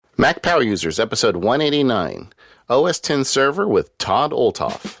Mac Power Users, episode 189, OS X Server with Todd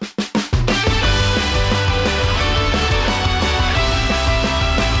Olthoff.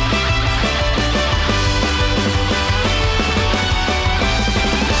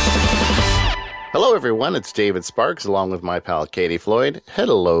 Hello, everyone. It's David Sparks, along with my pal Katie Floyd.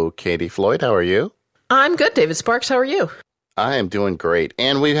 Hello, Katie Floyd. How are you? I'm good, David Sparks. How are you? I am doing great.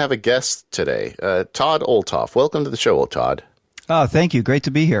 And we have a guest today, Todd Olthoff. Welcome to the show, Todd. Oh, thank you. Great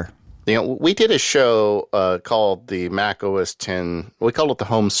to be here. You know, we did a show called the Mac OS X. We called it the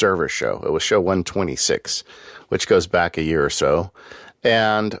Home Server Show. It was show 126, which goes back a year or so.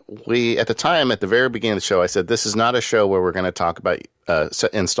 And we, at the time, at the very beginning of the show, I said, this is not a show where we're going to talk about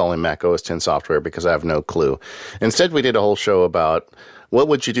installing Mac OS X software because I have no clue. Instead, we did a whole show about what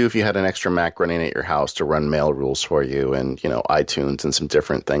would you do if you had an extra Mac running at your house to run mail rules for you and, you know, iTunes and some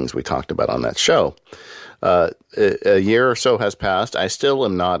different things we talked about on that show. A year or so has passed. I still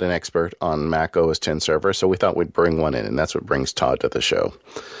am not an expert on Mac OS X server, so we thought we'd bring one in, and that's what brings Todd to the show.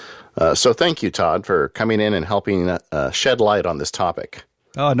 So thank you, Todd, for coming in and helping shed light on this topic.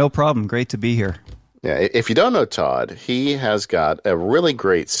 Oh, no problem. Great to be here. Yeah, if you don't know Todd, he has got a really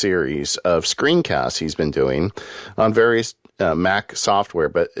great series of screencasts he's been doing on various Mac software,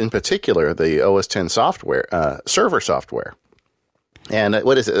 but in particular the OS X software, server software. And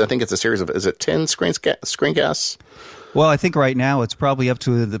what is it? I think it's a series of, is it 10 screencasts? Well, I think right now it's probably up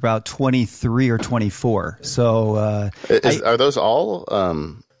to about 23 or 24. So are those all?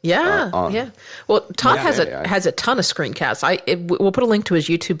 Yeah. Well, Todd has a ton of screencasts. We'll put a link to his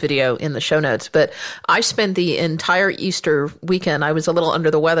YouTube video in the show notes. But I spent the entire Easter weekend. I was a little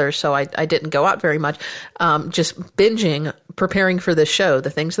under the weather, so I didn't go out very much. Just binging, preparing for this show.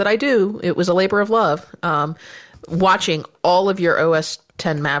 The things that I do, it was a labor of love. Watching all of your OS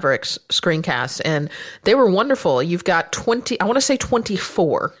X Mavericks screencasts, and they were wonderful. You've got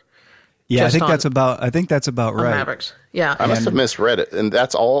 24. Yeah, I think that's about right. Mavericks. Yeah. I must have misread it. And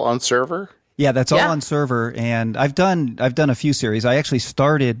that's all on server? Yeah, that's all on server. And I've done a few series. I actually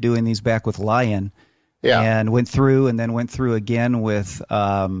started doing these back with Lion. Yeah. And went through again with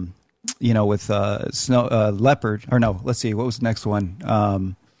Snow Leopard. Or no, let's see, what was the next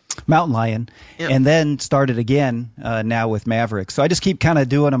one? Mountain Lion, and then started again now with Maverick. So I just keep kind of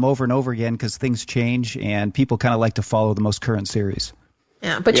doing them over and over again because things change and people kind of like to follow the most current series.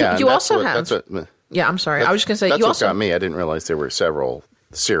 Yeah, but you also have. Yeah, I'm sorry. I was just going to say that's you what also got me. I didn't realize there were several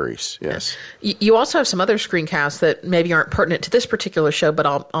series. Yes. You also have some other screencasts that maybe aren't pertinent to this particular show, but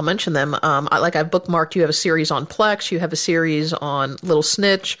I'll mention them. I've bookmarked. You have a series on Plex. You have a series on Little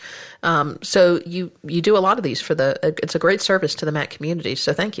Snitch. So you do a lot of these it's a great service to the Mac community.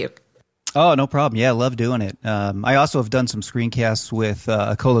 So thank you. Oh, no problem. Yeah, I love doing it. I also have done some screencasts with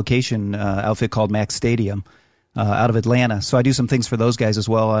a co-location outfit called Mac Stadium out of Atlanta. So I do some things for those guys as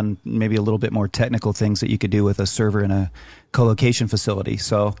well on maybe a little bit more technical things that you could do with a server in a co-location facility.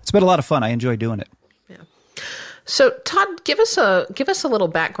 So it's been a lot of fun. I enjoy doing it. Yeah. So Todd, give us a little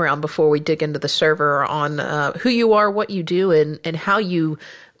background before we dig into the server on who you are, what you do, and how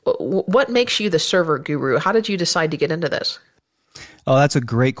what makes you the server guru? How did you decide to get into this? Oh, that's a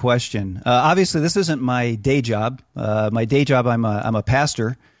great question. Obviously, this isn't my day job. My day job, I'm a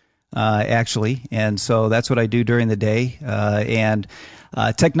pastor, actually, and so that's what I do during the day. And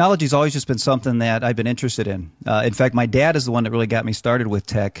technology's always just been something that I've been interested in. In fact, my dad is the one that really got me started with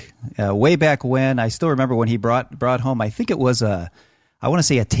tech. Way back when, I still remember when he brought home, I think it was I want to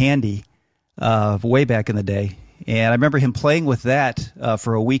say a Tandy, way back in the day. And I remember him playing with that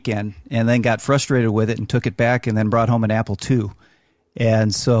for a weekend and then got frustrated with it and took it back and then brought home an Apple II.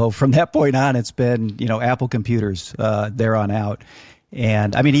 And so from that point on, it's been, Apple computers there on out.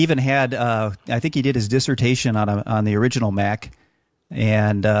 And I mean, he even had, I think he did his dissertation on the original Mac.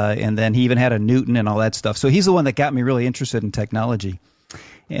 And then he even had a Newton and all that stuff. So he's the one that got me really interested in technology.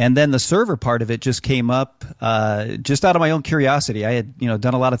 And then the server part of it just came up just out of my own curiosity. I had,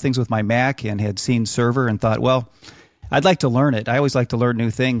 done a lot of things with my Mac and had seen server and thought, well, I'd like to learn it. I always like to learn new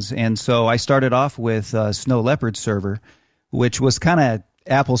things. And so I started off with Snow Leopard server, which was kind of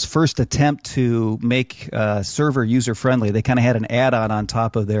Apple's first attempt to make server user-friendly. They kind of had an add-on on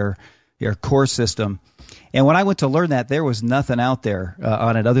top of their core system. And when I went to learn that, there was nothing out there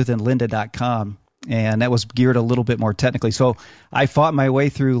on it other than lynda.com. And that was geared a little bit more technically. So I fought my way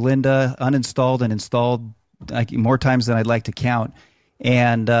through Lynda, uninstalled and installed more times than I'd like to count,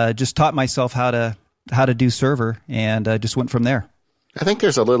 and just taught myself how to do server, and just went from there. I think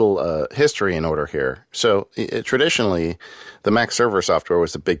there's a little history in order here. So traditionally, the Mac server software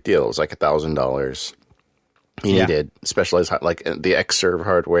was a big deal. It was like $1,000. You needed specialized, like the Xserve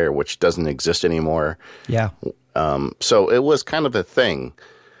hardware, which doesn't exist anymore. Yeah. So it was kind of a thing.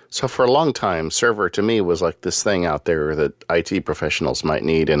 So for a long time, server to me was like this thing out there that IT professionals might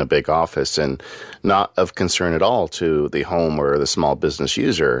need in a big office and not of concern at all to the home or the small business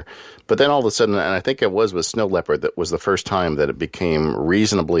user. But then all of a sudden, and I think it was with Snow Leopard, that was the first time that it became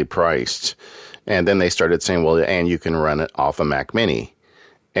reasonably priced. And then they started saying, well, and you can run it off a Mac Mini.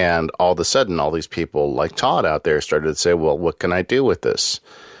 And all of a sudden, all these people like Todd out there started to say, well, what can I do with this?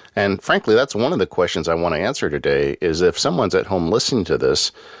 And frankly, that's one of the questions I want to answer today is if someone's at home listening to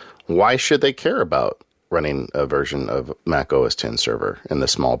this, why should they care about running a version of Mac OS X server in the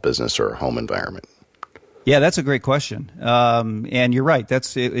small business or home environment? Yeah, that's a great question. And you're right.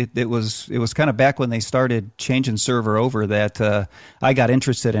 It was kind of back when they started changing server over that I got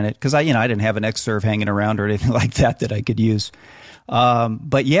interested in it because I didn't have an Xserve hanging around or anything like that I could use.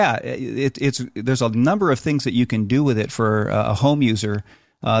 But yeah, there's a number of things that you can do with it for a home user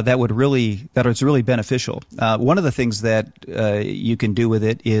that is really beneficial. One of the things that you can do with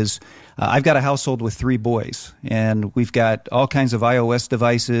it is I've got a household with 3 boys, and we've got all kinds of iOS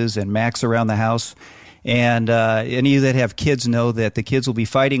devices and Macs around the house. And any of you that have kids know that the kids will be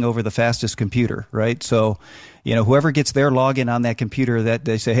fighting over the fastest computer, right? So, whoever gets their login on that computer, that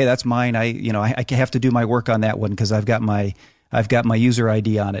they say, hey, that's mine. I have to do my work on that one because I've got my user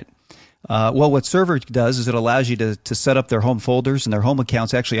ID on it. Well, what Server does is it allows you to set up their home folders and their home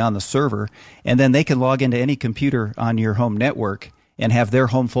accounts actually on the server, and then they can log into any computer on your home network and have their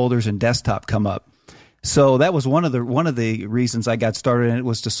home folders and desktop come up. So that was one of the reasons I got started in it,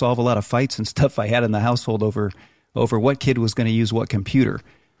 was to solve a lot of fights and stuff I had in the household over what kid was going to use what computer.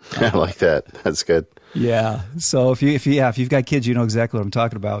 I like that. That's good. Yeah. So if you've got kids, you know exactly what I'm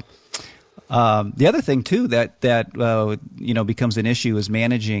talking about. The other thing too that becomes an issue is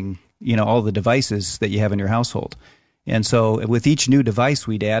managing all the devices that you have in your household. And so with each new device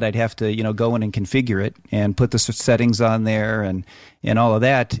we'd add, I'd have to go in and configure it and put the settings on there and all of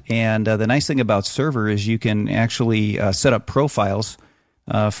that. And the nice thing about Server is you can actually set up profiles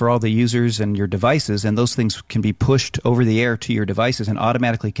for all the users and your devices, and those things can be pushed over the air to your devices and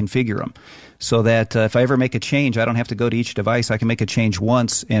automatically configure them. So that if I ever make a change, I don't have to go to each device. I can make a change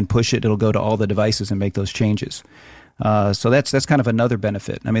once and push it. It'll go to all the devices and make those changes. So that's kind of another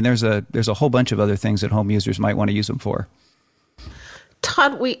benefit. I mean, there's a whole bunch of other things that home users might want to use them for.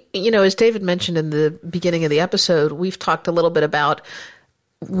 Todd, as David mentioned in the beginning of the episode, we've talked a little bit about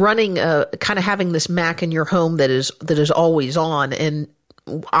running kind of having this Mac in your home that is always on, and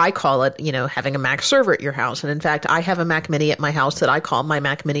I call it, having a Mac server at your house. And in fact, I have a Mac Mini at my house that I call my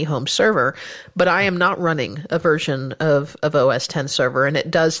Mac Mini home server, but I am not running a version of OS X server. And it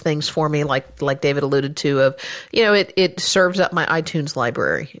does things for me like David alluded to of, it serves up my iTunes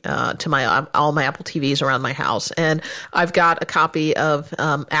library to all my Apple TVs around my house. And I've got a copy of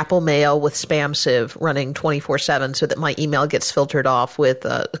Apple Mail with Spam Sieve running 24/7 so that my email gets filtered off with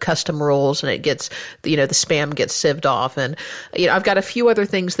custom rules, and it gets, the spam gets sieved off. And, I've got a few other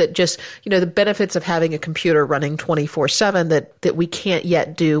things that just, the benefits of having a computer running 24/7 that we can't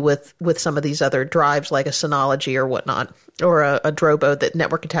yet do with some of these other drives like a Synology or whatnot, or a Drobo that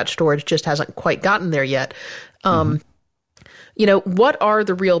network attached storage just hasn't quite gotten there yet. What are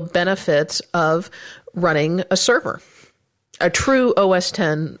the real benefits of running a server, a true OS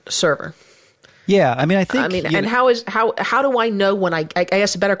X server? Yeah, I think. And how do I know when I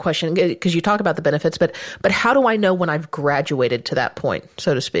guess a better question, because you talk about the benefits, but how do I know when I've graduated to that point,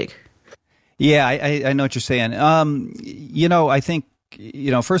 so to speak? Yeah, I know what you're saying. I think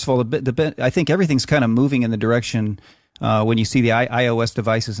first of all, I think everything's kind of moving in the direction when you see the iOS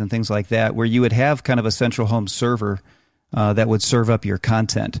devices and things like that, where you would have kind of a central home server that would serve up your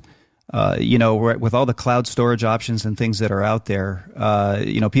content. With all the cloud storage options and things that are out there,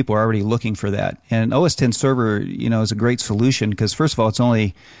 people are already looking for that. And OS X Server, is a great solution because, first of all, it's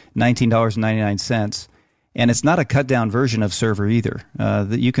only $19.99, and it's not a cut-down version of Server either.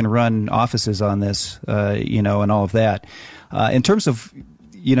 That you can run Offices on this, and all of that. In terms of,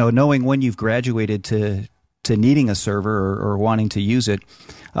 knowing when you've graduated to needing a server or wanting to use it,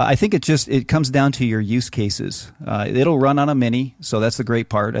 I think it comes down to your use cases. It'll run on a Mini, so that's the great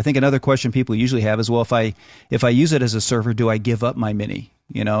part. I think another question people usually have is, well, if I use it as a server, do I give up my Mini?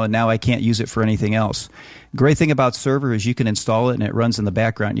 And now I can't use it for anything else. Great thing about Server is you can install it and it runs in the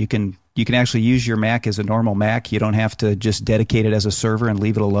background. You can actually use your Mac as a normal Mac. You don't have to just dedicate it as a server and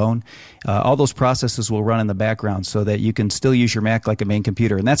leave it alone. All those processes will run in the background so that you can still use your Mac like a main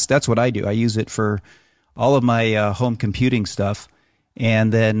computer. And that's what I do. I use it for all of my home computing stuff,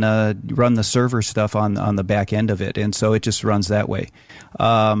 and then run the server stuff on the back end of it, and so it just runs that way.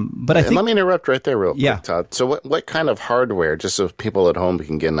 But I think, let me interrupt right there real quick, Todd. So what kind of hardware, just so people at home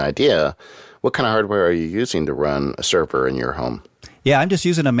can get an idea, what kind of hardware are you using to run a server in your home? Yeah, I'm just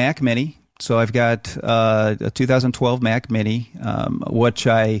using a Mac Mini. So I've got a 2012 Mac Mini, which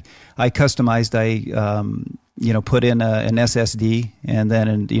I customized. I put in an SSD and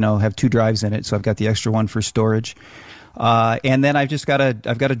then have 2 drives in it. So I've got the extra one for storage, and then I've got a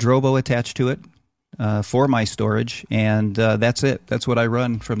Drobo attached to it for my storage, and that's it. That's what I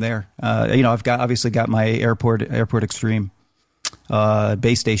run from there. I've obviously got my Airport Extreme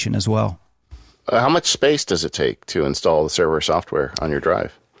base station as well. How much space does it take to install the server software on your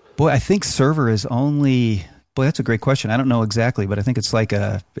drive? Boy, I think server is only... Boy, that's a great question. I don't know exactly, but I think it's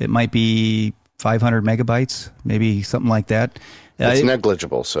it might be 500 megabytes, maybe something like that. It's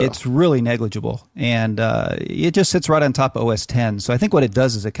negligible. So it's really negligible. And it just sits right on top of OS X. So I think what it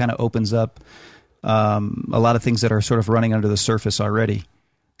does is it kind of opens up a lot of things that are sort of running under the surface already.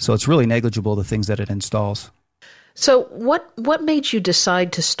 So it's really negligible, the things that it installs. So what made you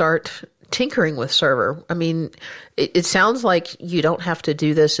decide to start tinkering with server? I mean, it sounds like you don't have to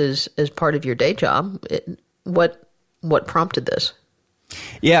do this as part of your day job. What prompted this?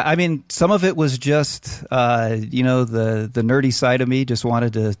 Yeah, I mean, some of it was just the nerdy side of me just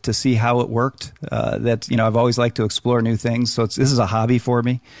wanted to see how it worked. I've always liked to explore new things, so this is a hobby for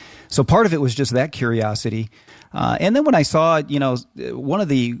me. So part of it was just that curiosity. And then when I saw, one of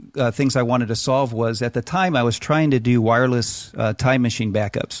the things I wanted to solve was, at the time I was trying to do wireless time machine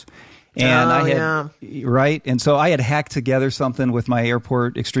backups. And right. And so I had hacked together something with my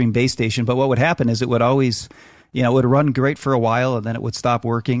Airport Extreme base station. But what would happen is it would always, it would run great for a while and then it would stop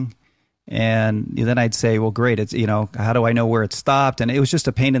working. And then I'd say, well, great. It's, how do I know where it stopped? And it was just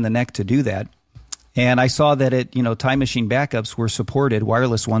a pain in the neck to do that. And I saw that time machine backups were supported.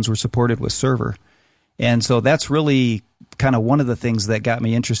 Wireless ones were supported with server. And so that's really kind of one of the things that got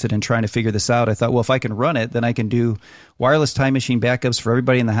me interested in trying to figure this out. I thought, well, if I can run it, then I can do wireless time machine backups for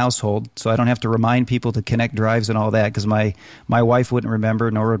everybody in the household, so I don't have to remind people to connect drives and all that, because my wife wouldn't remember,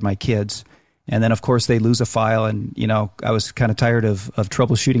 nor would my kids. And then, of course, they lose a file, and I was kind of tired of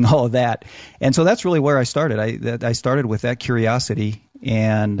troubleshooting all of that. And so that's really where I started. I started with that curiosity,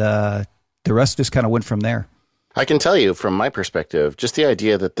 and the rest just kind of went from there. I can tell you from my perspective, just the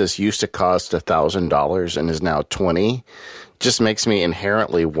idea that this used to cost $1,000 and is now $20 just makes me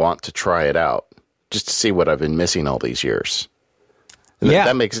inherently want to try it out, just to see what I've been missing all these years. And yeah.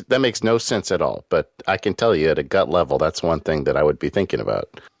 That makes no sense at all. But I can tell you at a gut level, that's one thing that I would be thinking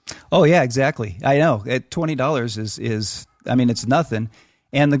about. Oh, yeah, exactly. I know. At $20 is it's nothing.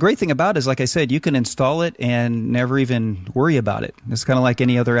 And the great thing about it is, like I said, you can install it and never even worry about it. It's kind of like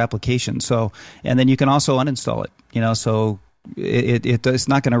any other application. So, and then you can also uninstall it. So it's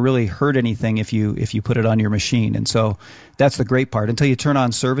not going to really hurt anything if you put it on your machine. And so that's the great part. Until you turn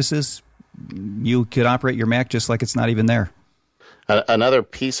on services, you could operate your Mac just like it's not even there. Another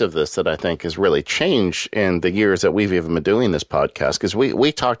piece of this that I think has really changed in the years that we've even been doing this podcast, because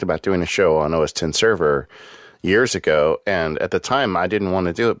we talked about doing a show on OS X Server years ago, and at the time I didn't want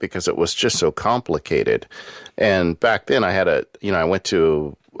to do it because it was just so complicated. And back then I had I went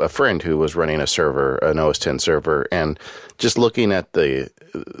to a friend who was running a server, an OS X server, and just looking at the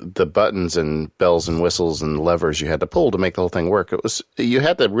buttons and bells and whistles and levers you had to pull to make the whole thing work, you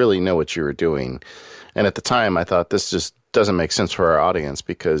had to really know what you were doing. And at the time I thought, this just doesn't make sense for our audience,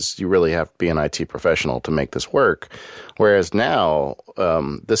 because you really have to be an IT professional to make this work. Whereas now,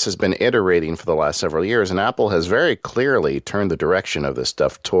 this has been iterating for the last several years, and Apple has very clearly turned the direction of this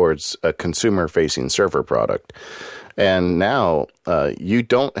stuff towards a consumer-facing server product. And now you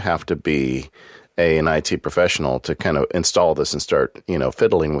don't have to be an IT professional to kind of install this and start,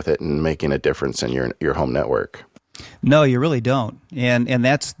 fiddling with it and making a difference in your home network. No, you really don't, and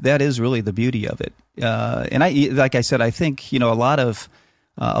that is really the beauty of it. And like I said, I think a lot of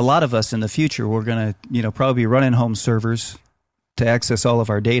us in the future, we're going to probably be running home servers to access all of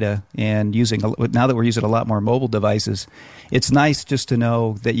our data, and now that we're using a lot more mobile devices, it's nice just to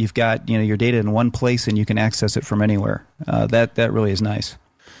know that you've got your data in one place and you can access it from anywhere. That really is nice.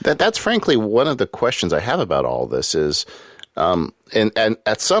 That's frankly one of the questions I have about all this is. And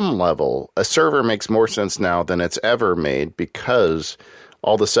at some level, a server makes more sense now than it's ever made, because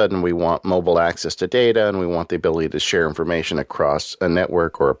all of a sudden we want mobile access to data and we want the ability to share information across a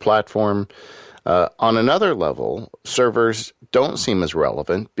network or a platform. On another level, servers don't seem as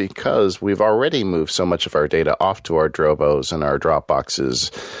relevant because we've already moved so much of our data off to our Drobos and our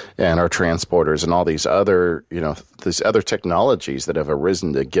Dropboxes and our transporters and all these other technologies that have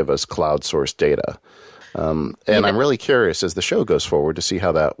arisen to give us cloud source data. I'm really curious as the show goes forward to see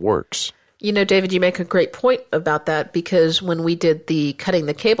how that works. David, you make a great point about that, because when we did the Cutting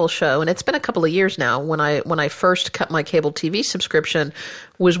the Cable show, and it's been a couple of years now, when I first cut my cable TV subscription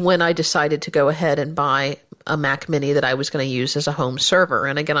was when I decided to go ahead and buy a Mac Mini that I was going to use as a home server.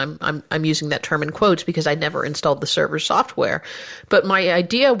 And again, I'm using that term in quotes because I never installed the server software. But my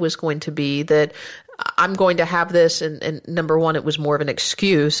idea was going to be that I'm going to have this, and number one, it was more of an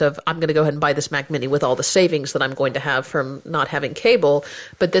excuse of I'm going to go ahead and buy this Mac Mini with all the savings that I'm going to have from not having cable.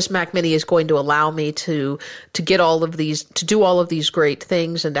 But this Mac Mini is going to allow me to get all of these, to do all of these great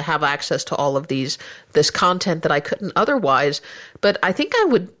things, and to have access to all of this content that I couldn't otherwise. But I think I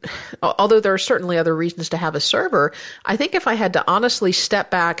would, although there are certainly other reasons to have a server, I think if I had to honestly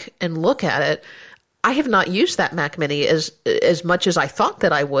step back and look at it, I have not used that Mac Mini as much as I thought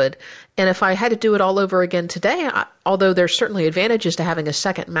that I would. And if I had to do it all over again today, although there's certainly advantages to having a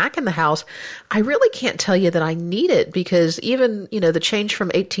second Mac in the house, I really can't tell you that I need it, because even, the change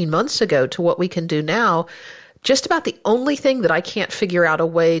from 18 months ago to what we can do now, just about the only thing that I can't figure out a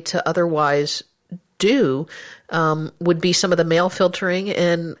way to otherwise do would be some of the mail filtering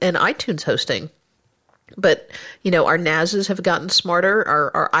and iTunes hosting. But, our NASs have gotten smarter.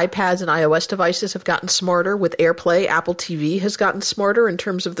 Our iPads and iOS devices have gotten smarter. With AirPlay, Apple TV has gotten smarter in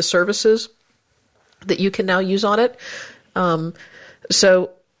terms of the services that you can now use on it. So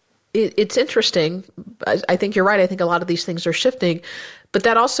it's interesting. I think you're right. I think a lot of these things are shifting. But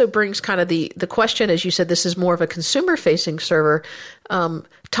that also brings kind of the question, as you said, this is more of a consumer-facing server.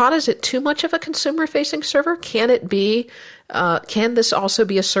 Todd, is it too much of a consumer-facing server? Can it be? Can this also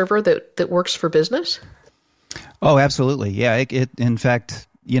be a server that works for business? Oh, absolutely. Yeah. It in fact,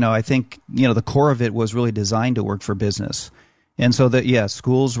 I think, the core of it was really designed to work for business. And so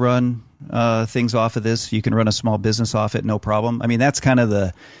schools run things off of this. You can run a small business off it, no problem. I mean, that's kind of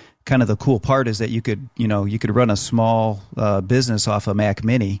the cool part, is that you could run a small business off a Mac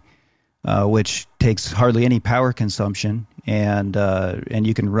Mini, which takes hardly any power consumption, and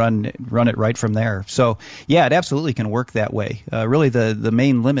you can run it right from there. So yeah, it absolutely can work that way. Really, the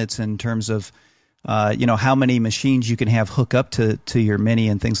main limits in terms of how many machines you can have hook up to your Mini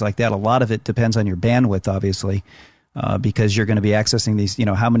and things like that. A lot of it depends on your bandwidth, obviously, because you're going to be accessing these,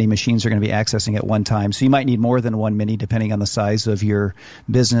 how many machines are going to be accessing at one time. So you might need more than one Mini depending on the size of your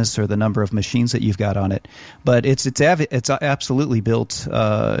business or the number of machines that you've got on it. But it's absolutely built,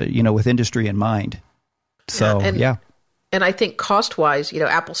 with industry in mind. So, yeah. And I think cost-wise,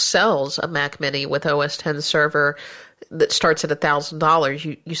 Apple sells a Mac Mini with OS X server that starts at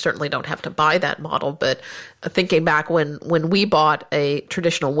 $1,000. You certainly don't have to buy that model. But thinking back when we bought a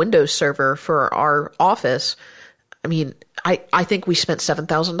traditional Windows server for our office, I mean, I think we spent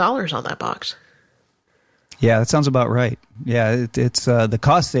 $7,000 on that box. Yeah, that sounds about right. Yeah, it's the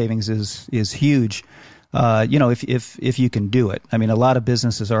cost savings is huge. If you can do it. I mean, a lot of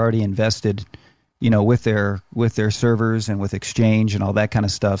businesses are already invested, with their servers and with Exchange and all that kind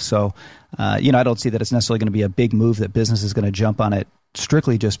of stuff. So, I don't see that it's necessarily going to be a big move that business is going to jump on it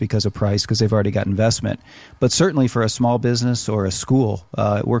strictly just because of price, because they've already got investment. But certainly for a small business or a school,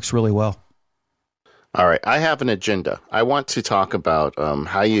 it works really well. All right, I have an agenda. I want to talk about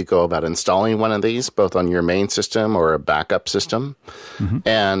how you go about installing one of these, both on your main system or a backup system,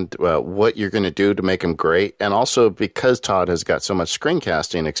 and what you're going to do to make them great. And also, because Todd has got so much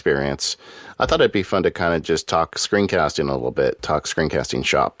screencasting experience, I thought it'd be fun to kind of just talk screencasting a little bit, talk screencasting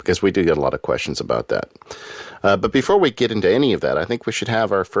shop, because we do get a lot of questions about that. But before we get into any of that, I think we should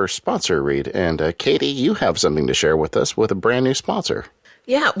have our first sponsor read. And Katie, you have something to share with us with a brand new sponsor.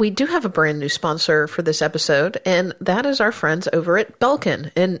 Yeah, we do have a brand new sponsor for this episode, and that is our friends over at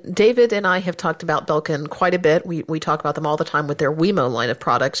Belkin. And David and I have talked about Belkin quite a bit. We talk about them all the time with their Wemo line of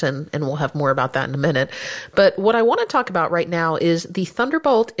products, and we'll have more about that in a minute. But what I want to talk about right now is the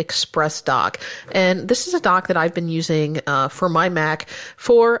Thunderbolt Express dock. And this is a dock that I've been using for my Mac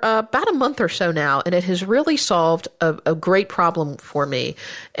for about a month or so now, and it has really solved a great problem for me.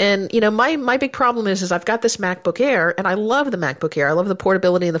 And, my big problem is I've got this MacBook Air, and I love the MacBook Air. I love the portability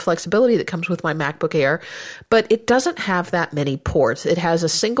and the flexibility that comes with my MacBook Air, but it doesn't have that many ports. It has a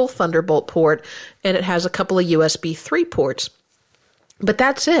single Thunderbolt port, and it has a couple of USB 3 ports. But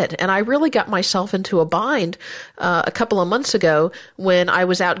that's it. And I really got myself into a bind a couple of months ago when I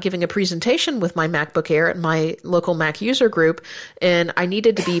was out giving a presentation with my MacBook Air at my local Mac user group, and I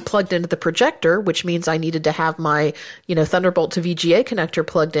needed to be plugged into the projector, which means I needed to have my, Thunderbolt to VGA connector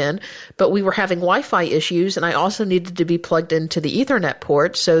plugged in. But we were having Wi-Fi issues, and I also needed to be plugged into the Ethernet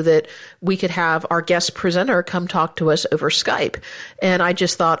port so that we could have our guest presenter come talk to us over Skype. And I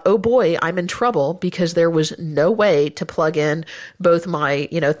just thought, oh boy, I'm in trouble, because there was no way to plug in both my,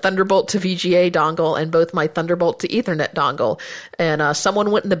 Thunderbolt to VGA dongle and both my Thunderbolt to Ethernet dongle. And someone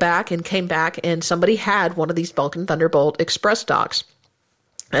went in the back and came back, and somebody had one of these Belkin Thunderbolt Express docks.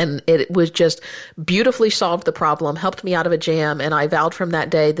 And it was just beautifully solved the problem, helped me out of a jam. And I vowed from that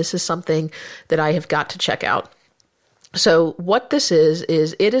day, this is something that I have got to check out. So what this is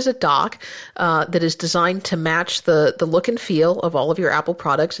it is a dock that is designed to match the look and feel of all of your Apple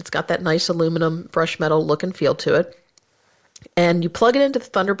products. It's got that nice aluminum brush metal look and feel to it. And you plug it into the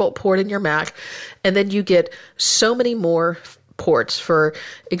Thunderbolt port in your Mac, and then you get so many more ports. For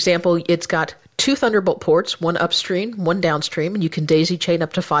example, it's got 2 Thunderbolt ports, one upstream, one downstream, and you can daisy chain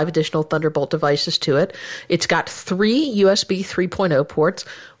up to 5 additional Thunderbolt devices to it. It's got 3 USB 3.0 ports,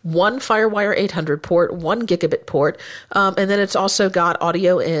 1 FireWire 800 port, 1 gigabit port, and then it's also got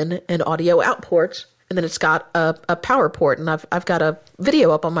audio in and audio out ports. And then it's got a power port, and I've got a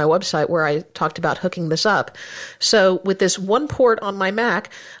video up on my website where I talked about hooking this up. So with this one port on my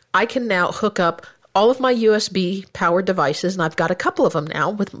Mac, I can now hook up all of my USB-powered devices, and I've got a couple of them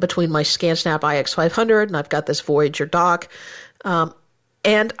now between my ScanSnap iX500, and I've got this Voyager dock.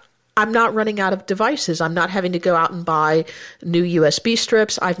 And I'm not running out of devices. I'm not having to go out and buy new USB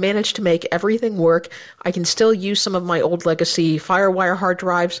strips. I've managed to make everything work. I can still use some of my old legacy FireWire hard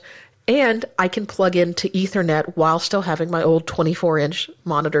drives, and I can plug into Ethernet while still having my old 24-inch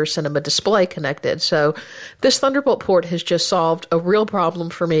monitor cinema display connected. So this Thunderbolt port has just solved a real problem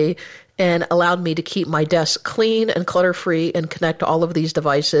for me and allowed me to keep my desk clean and clutter-free and connect all of these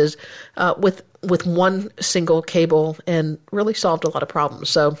devices with one single cable, and really solved a lot of problems.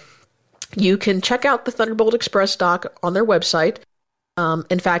 So you can check out the Thunderbolt Express dock on their website.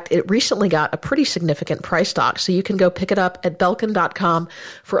 In fact, it recently got a pretty significant price dock, so you can go pick it up at Belkin.com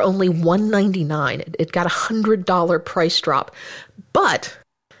for only $199. It got a $100 price drop. But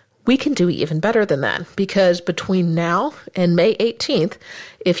we can do even better than that, because between now and May 18th,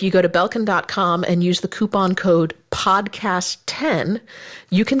 if you go to Belkin.com and use the coupon code PODCAST10,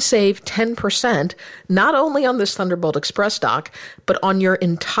 you can save 10% not only on this Thunderbolt Express dock, but on your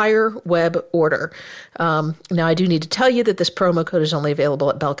entire web order. Now, I do need to tell you that this promo code is only available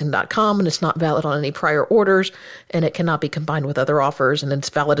at Belkin.com, and it's not valid on any prior orders, and it cannot be combined with other offers, and it's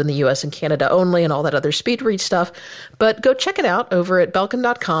valid in the US and Canada only, and all that other speed read stuff. But go check it out over at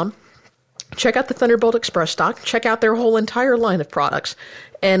Belkin.com. Check out the Thunderbolt Express dock. Check out their whole entire line of products.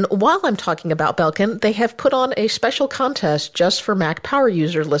 And while I'm talking about Belkin, they have put on a special contest just for Mac Power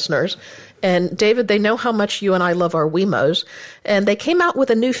User listeners. And David, they know how much you and I love our Wemos. And they came out with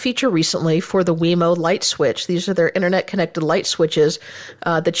a new feature recently for the Wemo light switch. These are their internet-connected light switches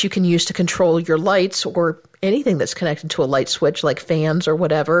that you can use to control your lights or anything that's connected to a light switch, like fans or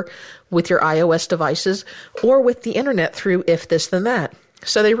whatever, with your iOS devices, or with the internet through If This Then That.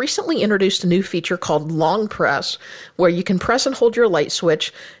 So they recently introduced a new feature called Long Press, where you can press and hold your light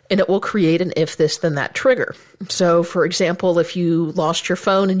switch, and it will create an If This Then That trigger. So, for example, if you lost your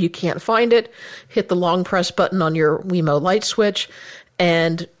phone and you can't find it, hit the long press button on your Wemo light switch,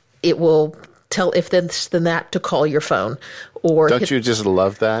 and it will tell If This Then That to call your phone. Or don't you just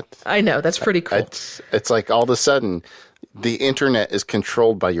love that? I know, that's pretty cool. It's like all of a sudden, the internet is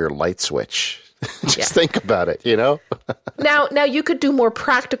controlled by your light switch. Just think about it, Now you could do more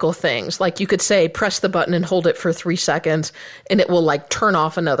practical things. Like you could say, press the button and hold it for 3 seconds, and it will turn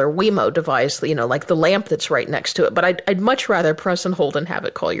off another Wemo device, like the lamp that's right next to it. But I'd much rather press and hold and have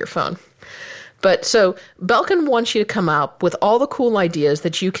it call your phone. But so Belkin wants you to come out with all the cool ideas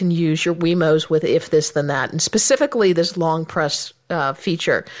that you can use your Wemos with If This Then That, and specifically this long press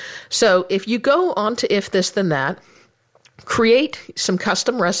feature. So if you go on to If This Then That, create some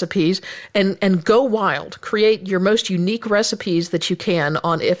custom recipes and go wild. Create your most unique recipes that you can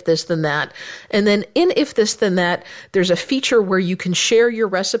on If This Then That. And then in If This Then That, there's a feature where you can share your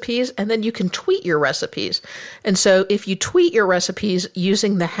recipes, and then you can tweet your recipes. And so if you tweet your recipes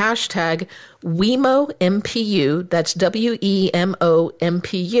using the hashtag WemoMPU, that's WEMOMPU,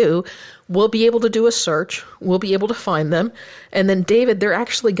 we'll be able to do a search. We'll be able to find them. And then, David, they're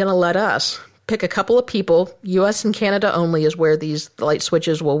actually going to let us pick a couple of people. US and Canada only is where these light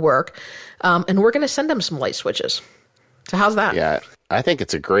switches will work. And we're going to send them some light switches. So how's that? Yeah, I think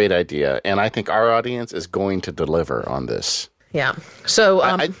it's a great idea. And I think our audience is going to deliver on this. Yeah. So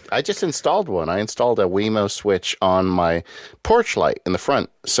I just installed one. I installed a Wemo switch on my porch light in the front.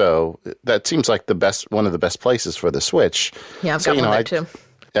 So that seems like one of the best places for the switch. Yeah, I've got one there too.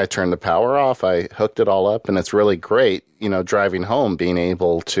 I turned the power off. I hooked it all up, and it's really great, driving home, being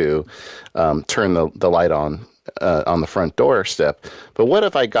able to turn the light on the front doorstep. But what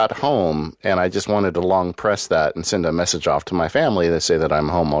if I got home and I just wanted to long press that and send a message off to my family to say that I'm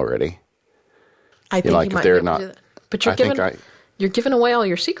home already? I think you might be able to do that. But You're giving away all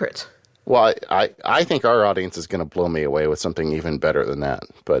your secrets. Well, I think our audience is going to blow me away with something even better than that,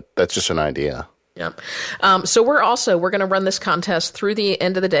 but that's just an idea. Yeah. So we're going to run this contest through the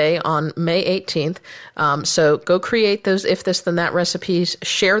end of the day on May 18th. So go create those If This Then That recipes,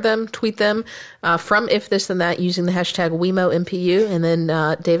 share them, tweet them from If This Then That using the hashtag WeMoMPU, and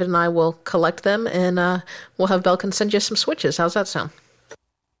then David and I will collect them, and we'll have Belkin send you some switches. How's that sound?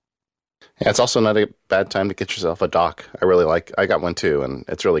 Yeah, it's also not a bad time to get yourself a dock. I got one too, and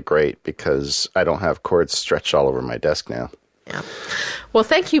it's really great because I don't have cords stretched all over my desk now. Yeah. Well,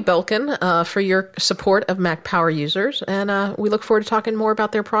 thank you, Belkin, for your support of Mac Power users, and we look forward to talking more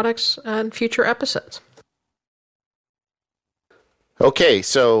about their products in future episodes. Okay,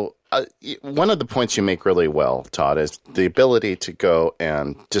 so one of the points you make really well, Todd, is the ability to go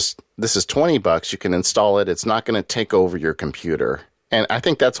and this is $20. You can install it. It's not going to take over your computer. And I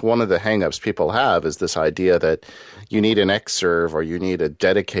think that's one of the hangups people have, is this idea that you need an Xserve or you need a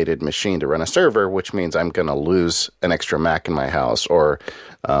dedicated machine to run a server, which means I'm going to lose an extra Mac in my house, or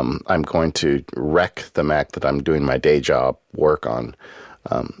I'm going to wreck the Mac that I'm doing my day job work on.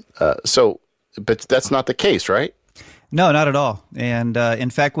 But that's not the case, right? No, not at all. And in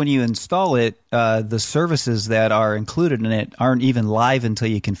fact, when you install it, the services that are included in it aren't even live until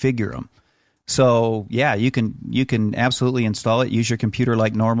you configure them. So yeah, you can absolutely install it, use your computer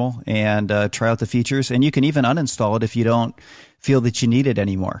like normal, and try out the features. And you can even uninstall it if you don't feel that you need it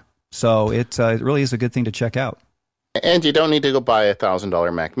anymore. So it really is a good thing to check out. And you don't need to go buy a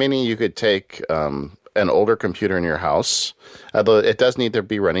 $1,000 Mac Mini. You could take an older computer in your house, although it does need to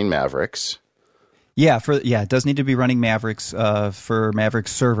be running Mavericks. Yeah, it does need to be running Mavericks for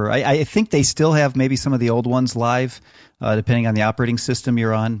Mavericks server. I think they still have maybe some of the old ones live, depending on the operating system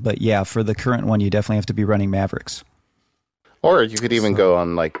you're on. But yeah, for the current one, you definitely have to be running Mavericks. Or you could even go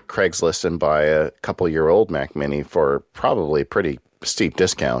on like Craigslist and buy a couple-year-old Mac Mini for probably a pretty steep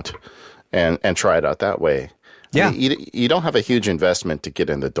discount, and try it out that way. Yeah, I mean, you don't have a huge investment to get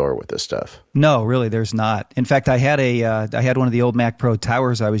in the door with this stuff. No, really, there's not. In fact, I had one of the old Mac Pro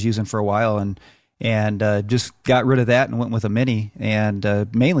Towers I was using for a while, and just got rid of that and went with a Mini, and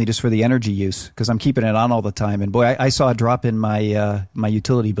mainly just for the energy use, because I'm keeping it on all the time. And boy, I saw a drop in my my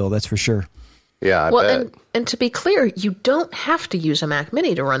utility bill, that's for sure. Yeah, I bet. And to be clear, you don't have to use a Mac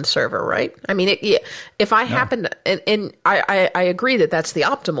Mini to run server, right? I mean, if I happen to, and I agree that that's the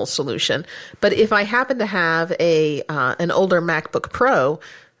optimal solution, but if I happen to have an older MacBook Pro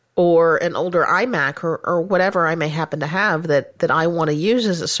or an older iMac or whatever I may happen to have that I want to use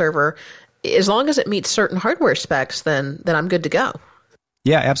as a server, as long as it meets certain hardware specs, then I'm good to go.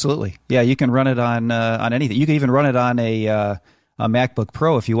 Yeah, absolutely. Yeah, you can run it on anything. You can even run it on a MacBook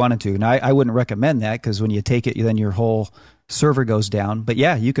Pro if you wanted to. Now, I wouldn't recommend that, because when you take it, then your whole server goes down. But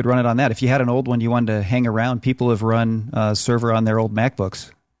yeah, you could run it on that. If you had an old one you wanted to hang around, people have run server on their old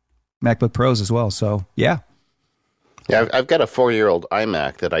MacBooks, MacBook Pros as well. So yeah. Yeah, I've got a 4-year-old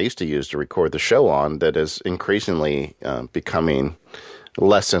iMac that I used to use to record the show on that is increasingly becoming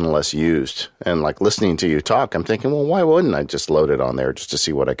less and less used. And like listening to you talk, I'm thinking, well, why wouldn't I just load it on there just to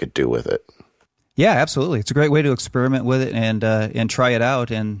see what I could do with it? Yeah, absolutely. It's a great way to experiment with it and try it out.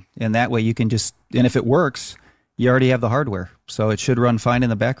 And that way you can and if it works, you already have the hardware. So it should run fine in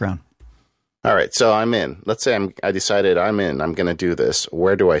the background. All right. So I'm in. Let's say I decided I'm in. I'm going to do this.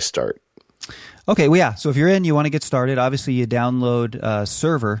 Where do I start? Okay. Well, yeah. So if you're in, you want to get started. Obviously, you download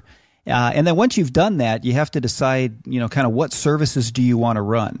Server. And then once you've done that, you have to decide, kind of what services do you want to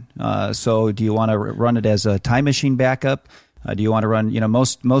run. So do you want to run it as a Time Machine backup? Do you want to run,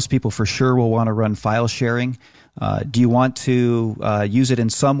 most people for sure will want to run file sharing. Do you want to use it in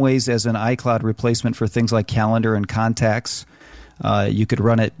some ways as an iCloud replacement for things like calendar and contacts? You could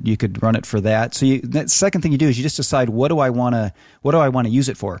run it for that. So the second thing you do is you just decide what do I want to use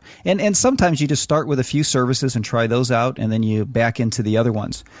it for. And sometimes you just start with a few services and try those out, and then you back into the other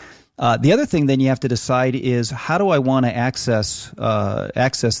ones. The other thing then you have to decide is, how do I want to access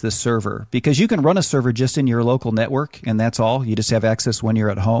this server? Because you can run a server just in your local network, and that's all. You just have access when you're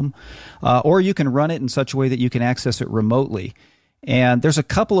at home. Or you can run it in such a way that you can access it remotely. And there's a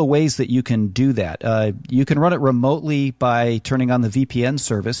couple of ways that you can do that. You can run it remotely by turning on the VPN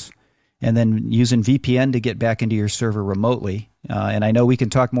service and then using VPN to get back into your server remotely. And I know we can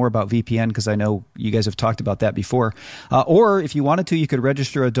talk more about VPN because I know you guys have talked about that before. Or if you wanted to, you could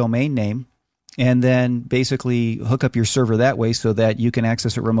register a domain name and then basically hook up your server that way so that you can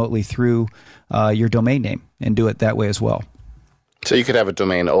access it remotely through your domain name and do it that way as well. So you could have a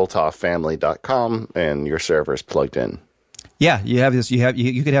domain oltoffamily.com and your server is plugged in. Yeah, you have this.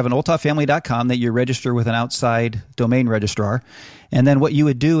 You could have an oldtoffamily.com that you register with an outside domain registrar, and then what you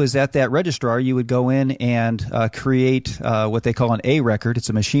would do is at that registrar you would go in and create what they call an A record. It's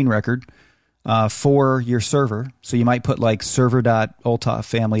a machine record for your server. So you might put like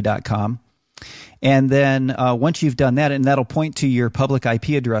server.oldtoffamily.com, and then once you've done that, and that'll point to your public IP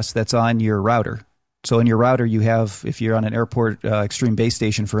address that's on your router. So in your router, you have, if you're on an airport extreme base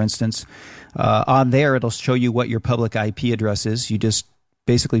station, for instance, on there it'll show you what your public IP address is. You just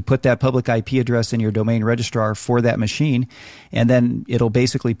basically put that public IP address in your domain registrar for that machine, and then it'll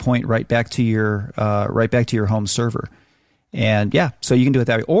basically point right back to your home server. And yeah, so you can do it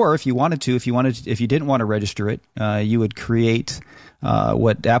that way. Or if you didn't want to register it, you would create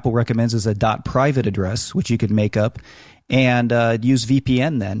what Apple recommends is a .private address, which you could make up, and use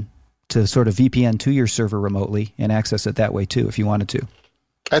VPN then to sort of VPN to your server remotely and access it that way too, if you wanted to.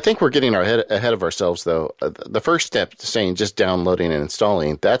 I think we're getting ahead of ourselves, though. The first step, saying just downloading and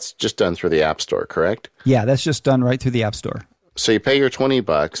installing, that's just done through the App Store, correct? Yeah, that's just done right through the App Store. So you pay your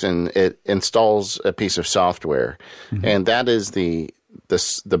 $20 and it installs a piece of software, and that is the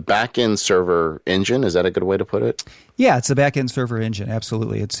back-end server engine. Is that a good way to put it? Yeah, it's a back-end server engine.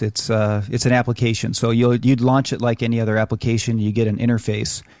 Absolutely, it's an application. So you'd launch it like any other application. You get an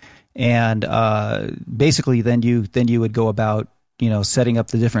interface, and basically then you would go about setting up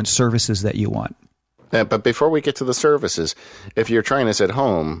the different services that you want. But before we get to the services, if you're trying this at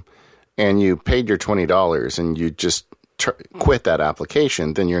home and you paid your $20 and you just quit that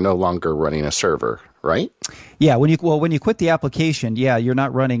application, then you're no longer running a server, right? Yeah, when you quit the application, you're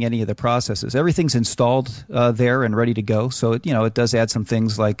not running any of the processes. Everything's installed there and ready to go. So it does add some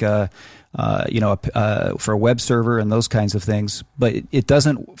things like for a web server and those kinds of things, but it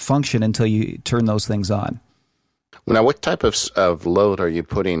doesn't function until you turn those things on. Now, what type of load are you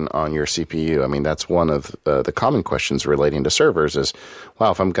putting on your CPU? I mean, that's one of the common questions relating to servers is, wow,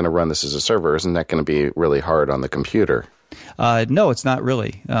 if I'm going to run this as a server, isn't that going to be really hard on the computer? No, it's not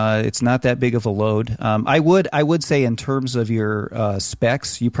really. It's not that big of a load. I would say in terms of your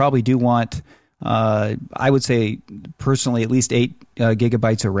specs, you probably do want, I would say personally, at least 8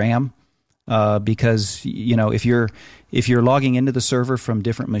 gigabytes of RAM. Because if you're logging into the server from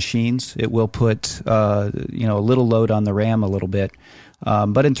different machines, it will put a little load on the RAM a little bit.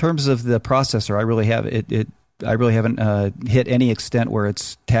 But in terms of the processor, I really haven't hit any extent where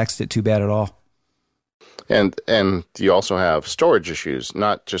it's taxed it too bad at all. And you also have storage issues,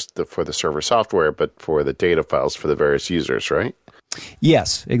 not just for the server software, but for the data files for the various users, right?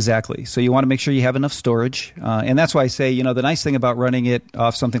 Yes, exactly. So you want to make sure you have enough storage. And that's why I say, the nice thing about running it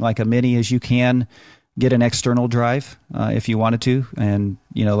off something like a Mini is you can get an external drive if you wanted to. And,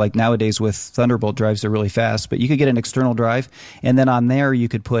 like nowadays with Thunderbolt drives, they're really fast. But you could get an external drive. And then on there, you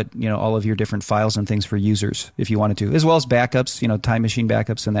could put, all of your different files and things for users if you wanted to, as well as backups, Time Machine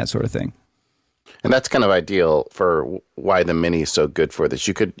backups and that sort of thing. And that's kind of ideal for why the Mini is so good for this.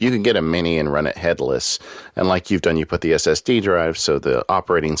 You could get a Mini and run it headless. And like you've done, you put the SSD drive, so the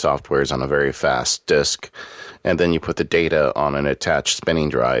operating software is on a very fast disk. And then you put the data on an attached spinning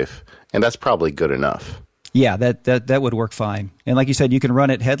drive. And that's probably good enough. Yeah, that would work fine. And like you said, you can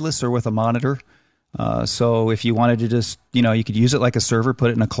run it headless or with a monitor. So if you wanted to just, you could use it like a server, put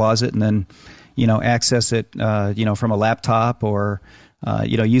it in a closet, and then, access it, from a laptop or...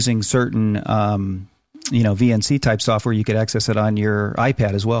 using certain, VNC type software, you could access it on your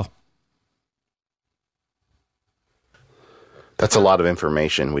iPad as well. That's a lot of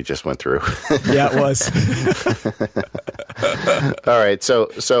information we just went through. Yeah, it was. All right.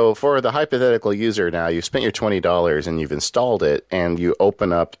 So for the hypothetical user now, you've spent your $20 and you've installed it and you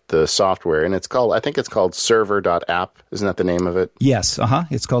open up the software and I think it's called server.app. Isn't that the name of it? Yes.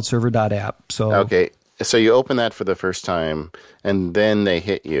 It's called server.app. So okay. So you open that for the first time, and then they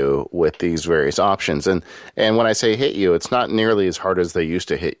hit you with these various options. And when I say hit you, it's not nearly as hard as they used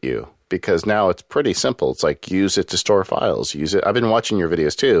to hit you, because now it's pretty simple. It's like use it to store files. Use it. I've been watching your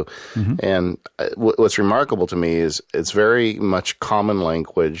videos too, and what's remarkable to me is it's very much common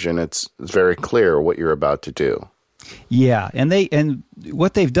language, and it's very clear what you're about to do. Yeah, and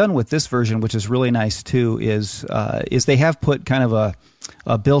what they've done with this version, which is really nice too, is they have put kind of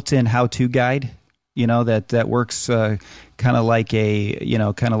a built-in how-to guide. That works kind of like a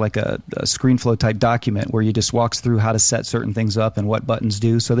ScreenFlow type document where you just walks through how to set certain things up and what buttons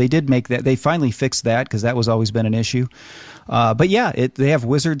do. So they did make that. They finally fixed that because that was always been an issue. But yeah, they have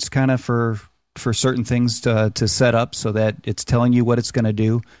wizards kind of for certain things to set up so that it's telling you what it's going to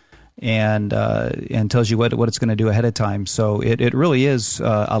do and tells you what it's going to do ahead of time. So it really is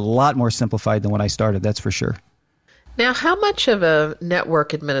a lot more simplified than when I started. That's for sure. Now, how much of a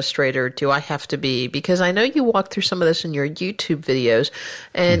network administrator do I have to be? Because I know you walk through some of this in your YouTube videos,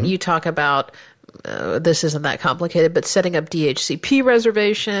 and you talk about this isn't that complicated, but setting up DHCP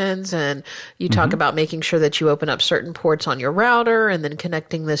reservations, and you talk about making sure that you open up certain ports on your router and then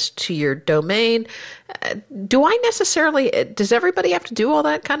connecting this to your domain. Does everybody have to do all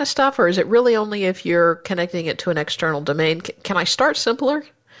that kind of stuff, or is it really only if you're connecting it to an external domain? Can I start simpler?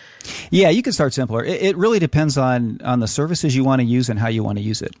 Yeah, you can start simpler. It really depends on the services you want to use and how you want to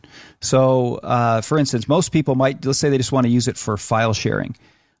use it. So, for instance, most people let's say they just want to use it for file sharing.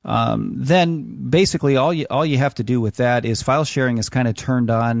 Then basically all you have to do with that is file sharing is kind of turned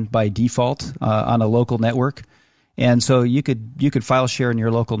on by default on a local network. And so you could file share in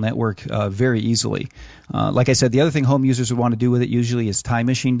your local network very easily. Like I said, the other thing home users would want to do with it usually is time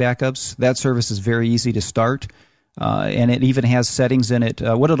machine backups. That service is very easy to start. And it even has settings in it.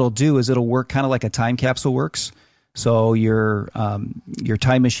 What it'll do is it'll work kind of like a time capsule works. So your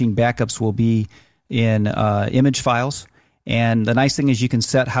time machine backups will be in image files. And the nice thing is you can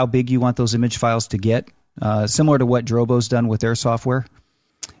set how big you want those image files to get, similar to what Drobo's done with their software.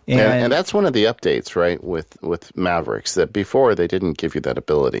 And that's one of the updates, right, with Mavericks, that before they didn't give you that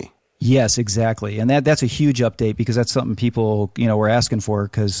ability. Yes, exactly. And that's a huge update because that's something people, were asking for,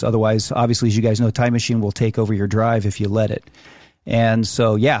 because otherwise, obviously, as you guys know, Time Machine will take over your drive if you let it. And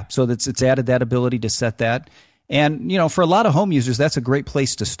so, it's added that ability to set that. And, for a lot of home users, that's a great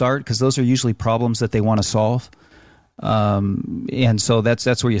place to start because those are usually problems that they want to solve. And so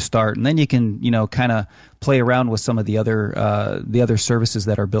that's where you start. And then you can, kind of play around with some of the other services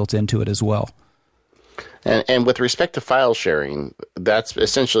that are built into it as well. And with respect to file sharing, that's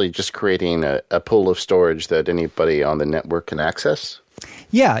essentially just creating a pool of storage that anybody on the network can access?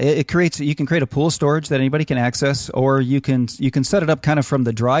 Yeah, you can create a pool of storage that anybody can access, or you can set it up kind of from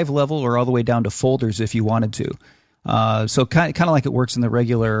the drive level or all the way down to folders if you wanted to. So kind of like it works in the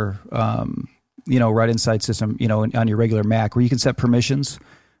regular, right inside system, on your regular Mac, where you can set permissions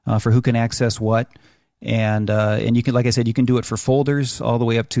for who can access what. And you can, like I said, you can do it for folders all the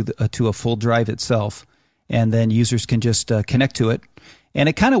way up to a full drive itself. And then users can just connect to it. And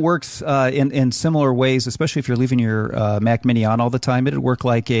it kind of works in similar ways, especially if you're leaving your Mac Mini on all the time. It would work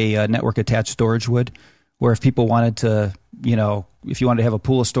like a network-attached storage would, where if people wanted to, if you wanted to have a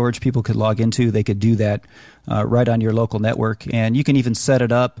pool of storage people could log into, they could do that right on your local network. And you can even set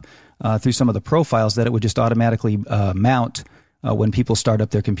it up through some of the profiles that it would just automatically mount when people start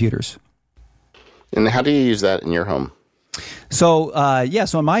up their computers. And how do you use that in your home? So,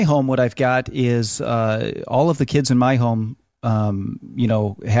 so in my home, what I've got is all of the kids in my home,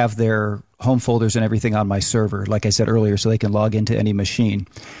 have their home folders and everything on my server, like I said earlier, so they can log into any machine.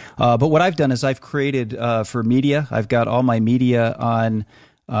 But what I've done is I've created for media, I've got all my media on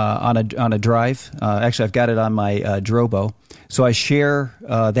a drive. Actually, I've got it on my Drobo. So I share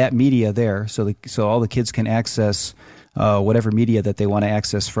that media there, so all the kids can access whatever media that they want to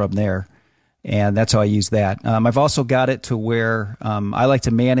access from there. And that's how I use that. I've also got it to where I like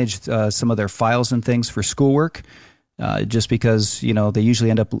to manage some of their files and things for schoolwork, just because they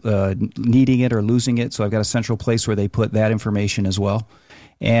usually end up needing it or losing it. So I've got a central place where they put that information as well.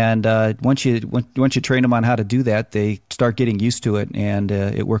 And once you train them on how to do that, they start getting used to it, and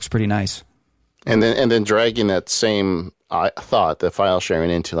it works pretty nice. And then dragging that same thought, the file sharing,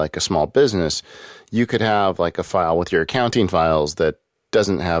 into like a small business, you could have like a file with your accounting files that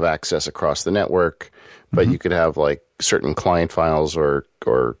doesn't have access across the network, but you could have like certain client files or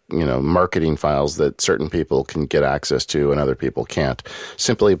marketing files that certain people can get access to and other people can't,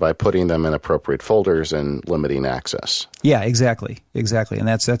 simply by putting them in appropriate folders and limiting access. Yeah, exactly, and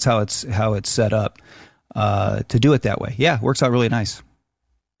that's how it's set up to do it that way. Yeah, it works out really nice.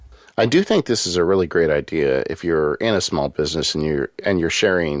 I do think this is a really great idea if you're in a small business and you're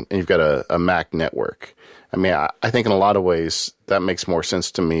sharing and you've got a Mac network. I mean, I think in a lot of ways that makes more sense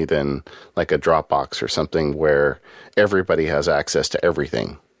to me than like a Dropbox or something where everybody has access to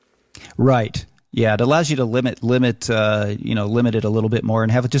everything. Right. Yeah, it allows you to limit it a little bit more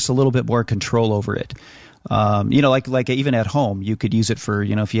and have just a little bit more control over it. Like even at home, you could use it for,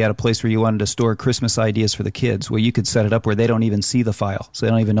 if you had a place where you wanted to store Christmas ideas for the kids, well, you could set it up where they don't even see the file, so they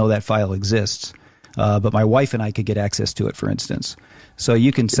don't even know that file exists. But my wife and I could get access to it, for instance. So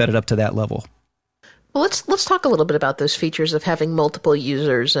you can set it up to that level. Well, let's talk a little bit about those features of having multiple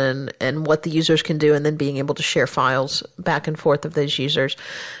users and what the users can do, and then being able to share files back and forth of those users.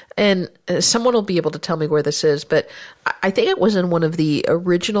 And someone will be able to tell me where this is, but I think it was in one of the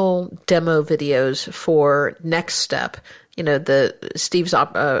original demo videos for Next Step. The Steve's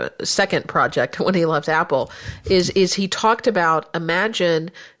second project when he left Apple is he talked about,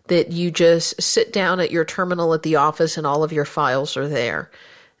 imagine that you just sit down at your terminal at the office and all of your files are there.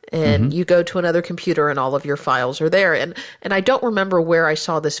 And you go to another computer and all of your files are there. And I don't remember where I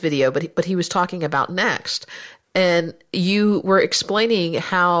saw this video, but he was talking about Next. And you were explaining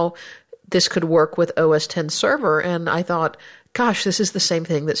how this could work with OS X Server. And I thought, gosh, this is the same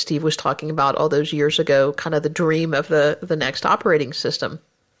thing that Steve was talking about all those years ago, kind of the dream of the Next operating system.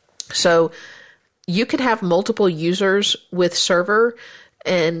 So you could have multiple users with Server,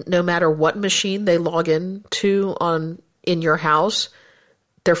 and no matter what machine they log in to in your house,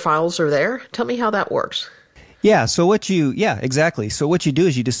 their files are there. Tell me how that works. Yeah. So exactly. So what you do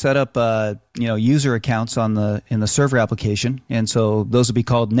is you just set up, user accounts in the server application. And so those would be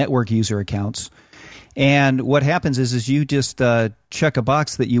called network user accounts. And what happens is you just check a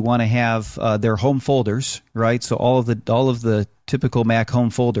box that you want to have their home folders, right? So all of the typical Mac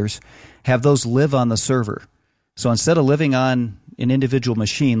home folders, have those live on the server. So instead of living on an individual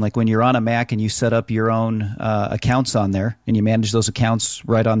machine, like when you're on a Mac and you set up your own accounts on there and you manage those accounts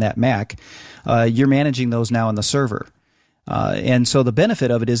right on that Mac, you're managing those now on the server. And so the benefit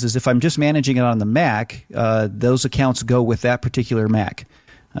of it is if I'm just managing it on the Mac, those accounts go with that particular Mac.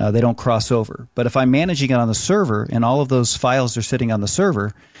 They don't cross over. But if I'm managing it on the server and all of those files are sitting on the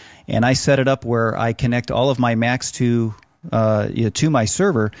server, and I set it up where I connect all of my Macs to my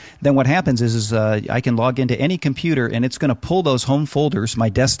server, then what happens is I can log into any computer and it's going to pull those home folders, my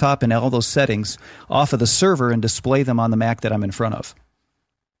desktop and all those settings, off of the server and display them on the Mac that I'm in front of.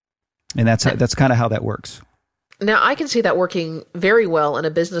 And that's kind of how that works. Now, I can see that working very well in a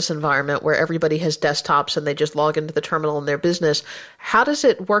business environment where everybody has desktops and they just log into the terminal in their business. How does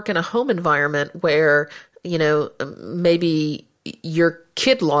it work in a home environment where, maybe your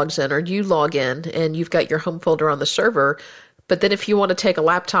kid logs in or you log in and you've got your home folder on the server, but then if you want to take a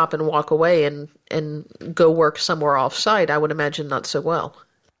laptop and walk away and go work somewhere off-site, I would imagine not so well.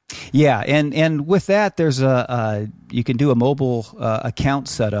 Yeah, and with that, there's you can do a mobile account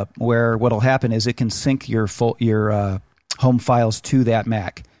setup where what'll happen is it can sync your home files to that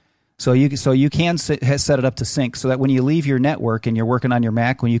Mac. So you can set it up to sync so that when you leave your network and you're working on your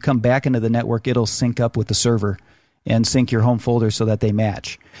Mac, when you come back into the network, it'll sync up with the server and sync your home folders so that they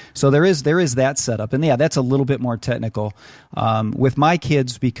match. So there is that setup. And yeah, that's a little bit more technical. With my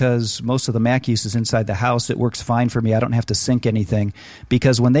kids, because most of the Mac use is inside the house, it works fine for me. I don't have to sync anything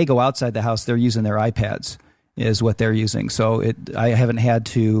because when they go outside the house, they're using their iPads is what they're using. So I haven't had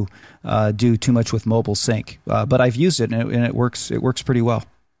to do too much with mobile sync. But I've used it and it works pretty well.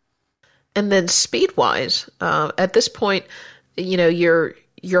 And then speed-wise, at this point,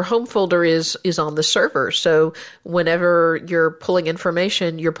 your home folder is on the server. So whenever you're pulling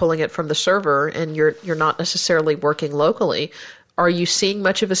information, you're pulling it from the server and you're not necessarily working locally. Are you seeing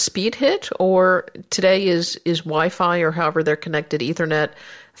much of a speed hit, or today is Wi-Fi or however they're connected, Ethernet,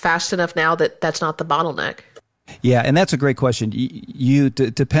 fast enough now that that's not the bottleneck? Yeah, and that's a great question.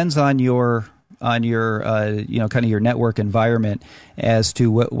 Depends on your kind of your network environment as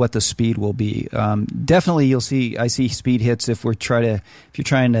to what the speed will be. Definitely, I see speed hits if you're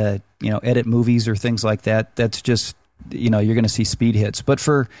trying to edit movies or things like that. That's just you're going to see speed hits. But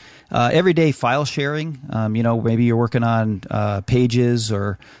for everyday file sharing, maybe you're working on pages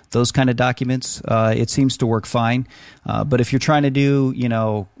or those kind of documents, it seems to work fine. But if you're trying to do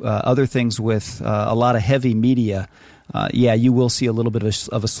other things with a lot of heavy media, you will see a little bit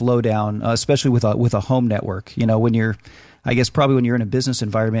of a slowdown, especially with a home network. When you're in a business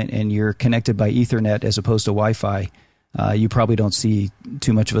environment and you're connected by Ethernet as opposed to Wi-Fi, you probably don't see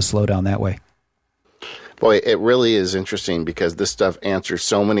too much of a slowdown that way. Boy, it really is interesting because this stuff answers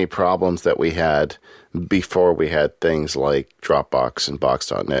so many problems that we had before we had things like Dropbox and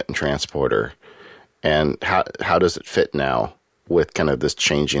Box.net and Transporter. And how does it fit now with kind of this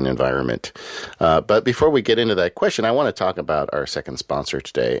changing environment? But before we get into that question, I want to talk about our second sponsor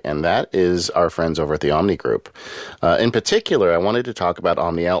today, and that is our friends over at the Omni Group. In particular, I wanted to talk about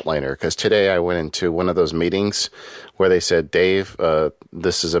Omni Outliner because today I went into one of those meetings where they said, Dave,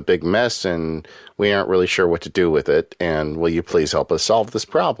 this is a big mess and we aren't really sure what to do with it, and will you please help us solve this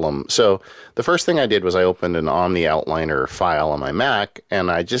problem? So the first thing I did was I opened an Omni Outliner file on my Mac,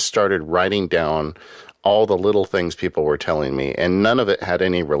 and I just started writing down all the little things people were telling me, and none of it had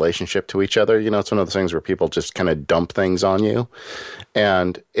any relationship to each other. It's one of those things where people just kind of dump things on you,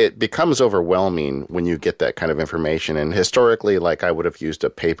 and it becomes overwhelming when you get that kind of information. And historically, I would have used a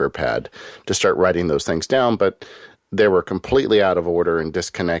paper pad to start writing those things down, but they were completely out of order and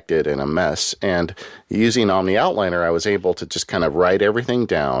disconnected and a mess. And using Omni Outliner, I was able to just kind of write everything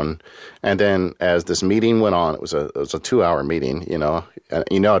down. And then as this meeting went on, it was a 2-hour meeting, I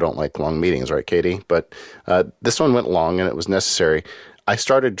don't like long meetings, right, Katie? But this one went long and it was necessary. I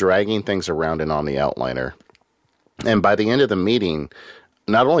started dragging things around in Omni Outliner. And by the end of the meeting,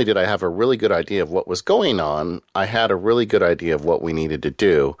 not only did I have a really good idea of what was going on, I had a really good idea of what we needed to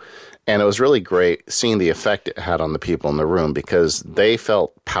do. And it was really great seeing the effect it had on the people in the room, because they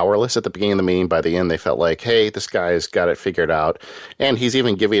felt powerless at the beginning of the meeting. By the end, they felt like, hey, this guy's got it figured out. And he's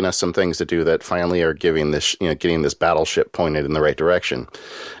even giving us some things to do that finally are giving this, getting this battleship pointed in the right direction.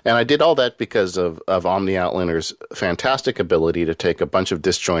 And I did all that because of Omni Outliner's fantastic ability to take a bunch of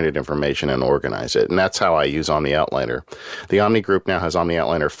disjointed information and organize it. And that's how I use Omni Outliner. The Omni Group now has Omni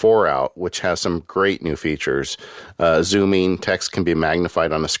Outliner 4 out, which has some great new features. Zooming, text can be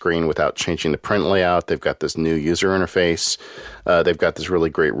magnified on the screen without changing the print layout. They've got this new user interface. They've got this really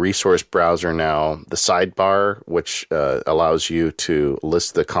great resource browser now. The sidebar, which allows you to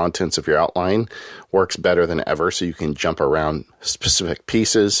list the contents of your outline, works better than ever, so you can jump around specific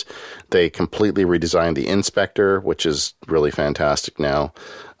pieces. They completely redesigned the inspector, which is really fantastic now.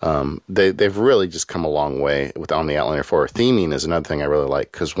 They've really just come a long way with Omni Outliner 4. Theming is another thing I really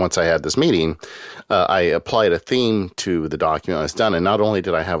like, because once I had this meeting, I applied a theme to the document I was done, and not only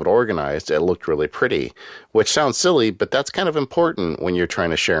did I have it organized, it looked really pretty, which sounds silly, but that's kind of important when you're trying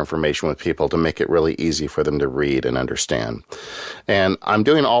to share information with people to make it really easy for them to read and understand. And I'm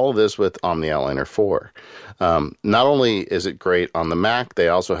doing all of this with Omni Outliner 4. Not only is it great on the Mac, they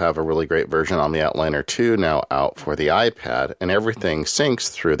also have a really great version on the Outliner 2 now out for the iPad, and everything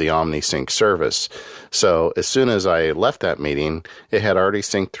syncs through the OmniSync service. So as soon as I left that meeting, it had already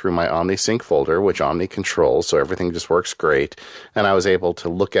synced through my OmniSync folder, which Omni controls, so everything just works great. And I was able to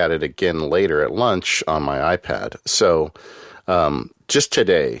look at it again later at lunch on my iPad. So just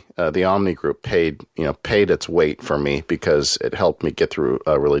today, the Omni Group paid its weight for me, because it helped me get through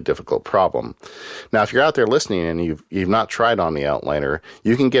a really difficult problem. Now, if you're out there listening and you've not tried Omni Outliner,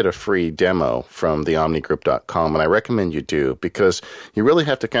 you can get a free demo from theomnigroup.com, and I recommend you do, because you really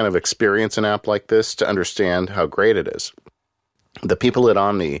have to kind of experience an app like this to understand how great it is. The people at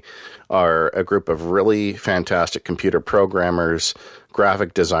Omni are a group of really fantastic computer programmers,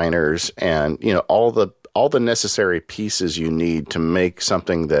 graphic designers, and all the necessary pieces you need to make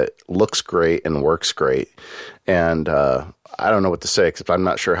something that looks great and works great. And I don't know what to say, except I'm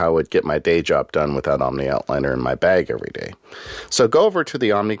not sure how I would get my day job done without Omni Outliner in my bag every day. So go over to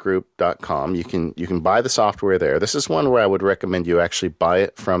theomnigroup.com. You can buy the software there. This is one where I would recommend you actually buy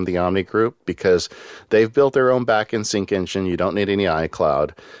it from the Omni Group, because they've built their own backend sync engine. You don't need any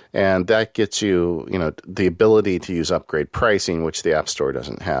iCloud. And that gets you, the ability to use upgrade pricing, which the App Store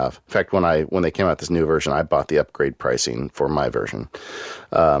doesn't have. In fact, when they came out with this new version, I bought the upgrade pricing for my version.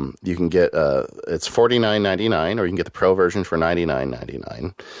 You can get it's $49.99, or you can get the Pro version for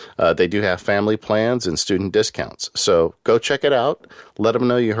 $99.99. They do have family plans and student discounts. So go check it out. Let them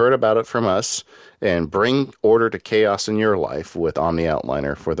know you heard about it from us, and bring order to chaos in your life with Omni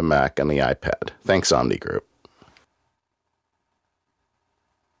Outliner for the Mac and the iPad. Thanks, Omni Group.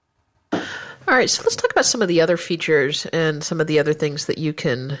 All right, so let's talk about some of the other features and some of the other things that you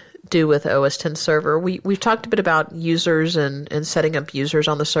can do with OS X Server. We've talked a bit about users and setting up users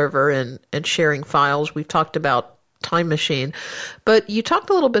on the server and sharing files. We've talked about Time Machine, but you talked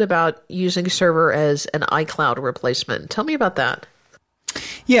a little bit about using Server as an iCloud replacement. Tell me about that.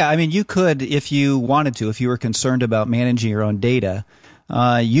 Yeah, I mean, you could, if you wanted to, if you were concerned about managing your own data,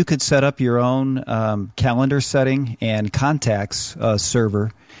 you could set up your own calendar setting and contacts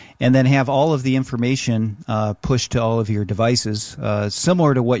server, and then have all of the information pushed to all of your devices,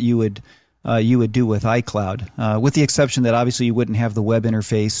 similar to what you would do with iCloud, with the exception that obviously you wouldn't have the web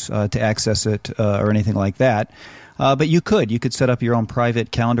interface to access it or anything like that. But you could set up your own private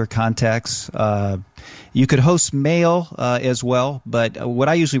calendar contacts. You could host mail as well, but what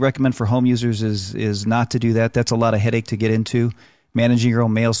I usually recommend for home users is not to do that. That's a lot of headache to get into. Managing your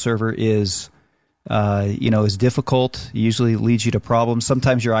own mail server is difficult. It usually leads you to problems.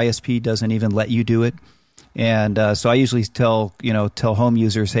 Sometimes your ISP doesn't even let you do it. And so I usually tell home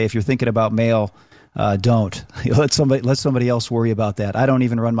users, hey, if you're thinking about mail, don't. Let somebody else worry about that. I don't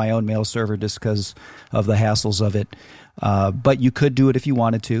even run my own mail server just because of the hassles of it. But you could do it if you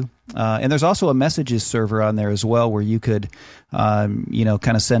wanted to. And there's also a messages server on there as well, where you could, kind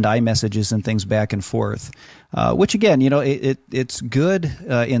of send iMessages and things back and forth. Which again, it's good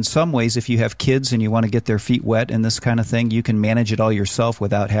in some ways. If you have kids and you want to get their feet wet and this kind of thing, you can manage it all yourself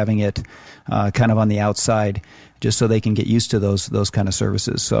without having it kind of on the outside, just so they can get used to those kind of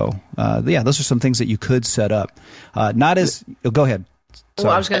services. So those are some things that you could set up. Go ahead. Sorry.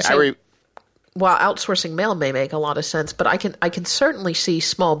 Well, I was going to say, while outsourcing mail may make a lot of sense, but I can certainly see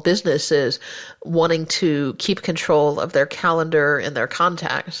small businesses wanting to keep control of their calendar and their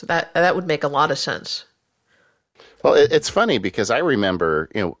contacts. That would make a lot of sense. Well, it's funny because I remember,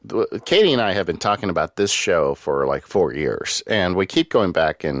 Katie and I have been talking about this show for like 4 years, and we keep going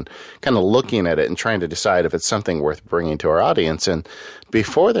back and kind of looking at it and trying to decide if it's something worth bringing to our audience. And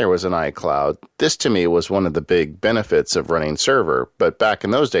before there was an iCloud, this to me was one of the big benefits of running server. But back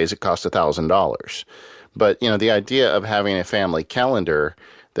in those days, it cost $1,000. But, the idea of having a family calendar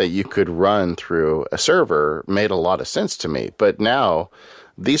that you could run through a server made a lot of sense to me. But now,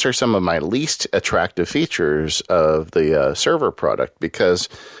 these are some of my least attractive features of the server product because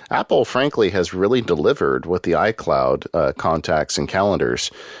Apple, frankly, has really delivered with the iCloud contacts and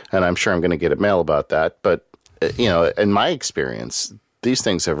calendars. And I'm sure I'm going to get a mail about that. But, in my experience, these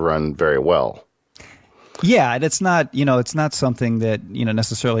things have run very well. Yeah, and it's not something that,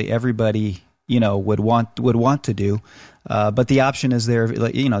 necessarily everybody, would want to do. But the option is there,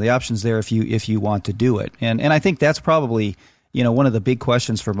 the option's there if you want to do it. And I think that's probably, one of the big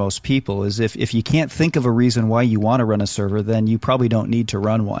questions for most people is if you can't think of a reason why you want to run a server, then you probably don't need to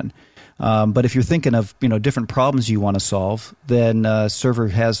run one. But if you're thinking of, different problems you want to solve, then server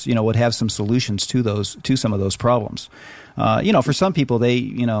has, would have some solutions to some of those problems. For some people,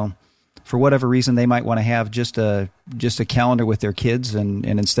 they, for whatever reason, they might want to have just a calendar with their kids, and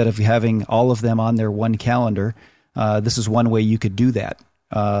instead of having all of them on their one calendar, this is one way you could do that.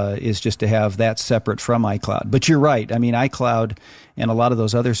 Is just to have that separate from iCloud. But you're right. I mean, iCloud and a lot of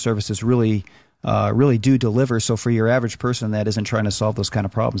those other services really do deliver. So for your average person that isn't trying to solve those kind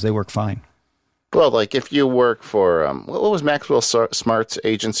of problems, they work fine. Well, like if you work for what was Maxwell Smart's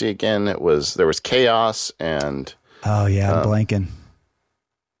agency again? There was Chaos and I'm blanking.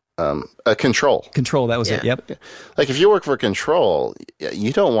 Control. Control, that was it. Yep. Like if you work for Control,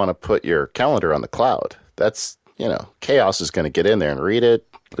 you don't want to put your calendar on the cloud. That's Chaos is going to get in there and read it.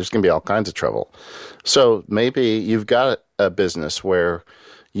 There's going to be all kinds of trouble. So maybe you've got a business where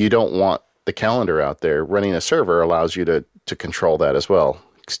you don't want the calendar out there. Running a server allows you to control that as well,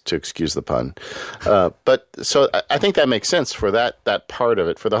 to excuse the pun. But so I think that makes sense for that part of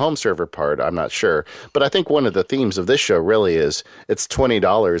it. For the home server part, I'm not sure. But I think one of the themes of this show really is it's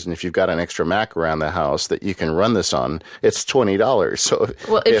 $20, and if you've got an extra Mac around the house that you can run this on, it's $20. So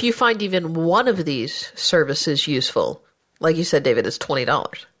if you find even one of these services useful, like you said, David, it's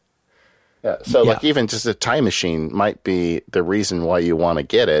 $20. Yeah. So like even just a time machine might be the reason why you want to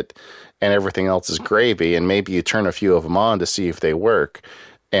get it, and everything else is gravy, and maybe you turn a few of them on to see if they work.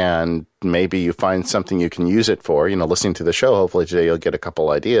 And maybe you find something you can use it for. Listening to the show, hopefully today you'll get a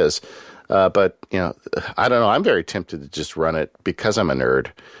couple ideas. But, I don't know. I'm very tempted to just run it because I'm a nerd,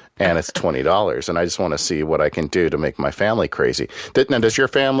 and it's $20, and I just want to see what I can do to make my family crazy. Now, does your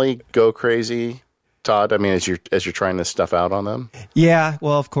family go crazy, Todd? I mean, as you're trying this stuff out on them? Yeah.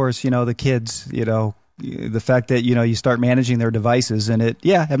 Well, of course, the kids, the fact that, you start managing their devices, and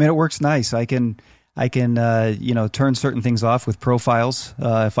it works nice. I can turn certain things off with profiles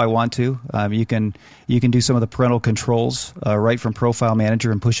if I want to. You can do some of the parental controls right from Profile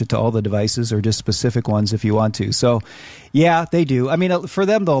Manager and push it to all the devices, or just specific ones if you want to. So, yeah, they do. I mean, for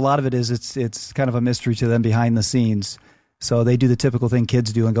them though, a lot of it is it's kind of a mystery to them behind the scenes. So they do the typical thing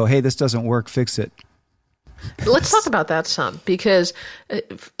kids do and go, "Hey, this doesn't work. Fix it." Let's talk about that some, because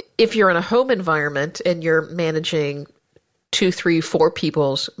if you're in a home environment and you're managing 2, 3, 4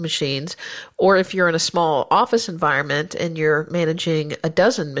 people's machines, or if you're in a small office environment and you're managing a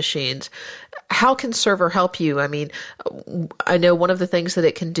dozen machines, how can server help you? I mean, I know one of the things that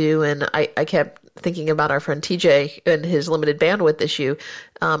it can do, and I kept thinking about our friend TJ and his limited bandwidth issue,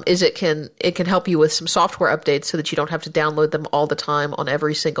 is it can help you with some software updates so that you don't have to download them all the time on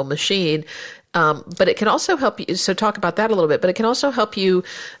every single machine. But it can also help you. So talk about that a little bit. But it can also help you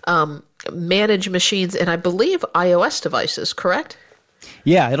manage machines, and I believe iOS devices. Correct?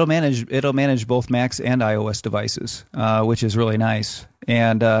 Yeah, it'll manage both Macs and iOS devices, which is really nice.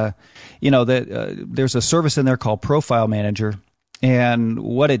 And there's a service in there called Profile Manager. And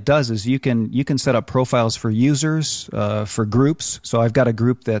what it does is you can set up profiles for users, for groups. So I've got a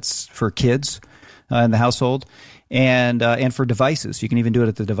group that's for kids in the household, and for devices. You can even do it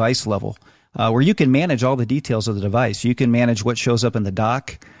at the device level, where you can manage all the details of the device. You can manage what shows up in the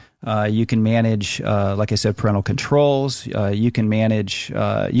dock. You can manage, like I said, parental controls. You can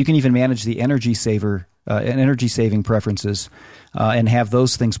even manage the energy saving preferences, and have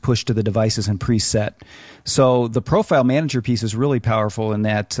those things pushed to the devices and preset. So the Profile Manager piece is really powerful in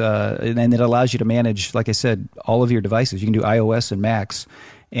that, and it allows you to manage, like I said, all of your devices. You can do iOS and Macs,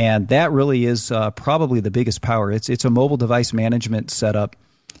 and that really is probably the biggest power. It's a mobile device management setup,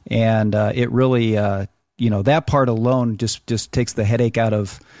 and it really, that part alone just takes the headache out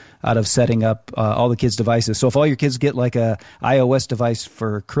of setting up all the kids' devices. So if all your kids get like a iOS device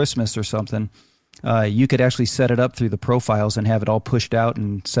for Christmas or something, you could actually set it up through the profiles and have it all pushed out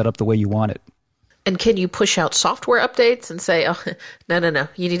and set up the way you want it. And can you push out software updates and say, oh, no,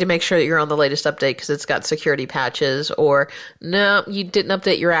 you need to make sure that you're on the latest update because it's got security patches, or no, you didn't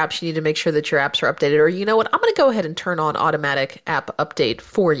update your apps, you need to make sure that your apps are updated, or you know what, I'm going to go ahead and turn on automatic app update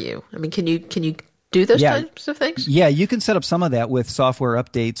for you. I mean, can you do those types of things? Yeah, you can set up some of that with software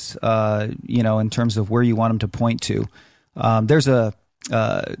updates, in terms of where you want them to point to. There's a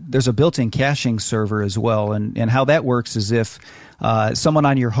built-in caching server as well, and how that works is if someone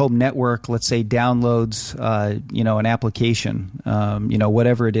on your home network, let's say, downloads an application,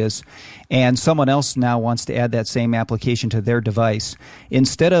 whatever it is, and someone else now wants to add that same application to their device,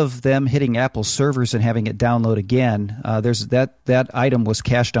 instead of them hitting Apple servers and having it download again, there's that item was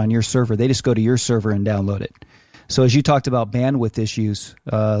cached on your server. They just go to your server and download it. So as you talked about bandwidth issues,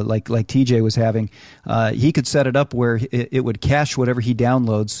 like TJ was having, he could set it up where it would cache whatever he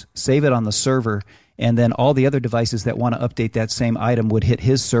downloads, save it on the server, and then all the other devices that want to update that same item would hit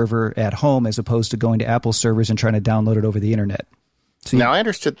his server at home as opposed to going to Apple servers and trying to download it over the internet. So now, I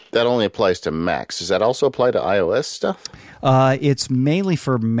understood that only applies to Macs. Does that also apply to iOS stuff? It's mainly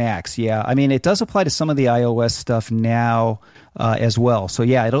for Macs, yeah. I mean, it does apply to some of the iOS stuff now as well. So,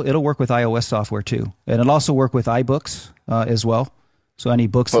 yeah, it'll work with iOS software, too. And it'll also work with iBooks as well. So any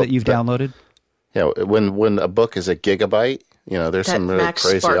books that you've downloaded? Yeah, when a book is a gigabyte, there's that some really Max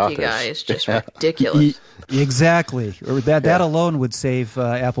crazy Sparky authors. Guy is just ridiculous. Exactly. Or that alone would save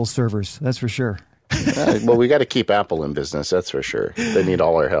Apple servers, that's for sure. Well, we got to keep Apple in business, that's for sure. They need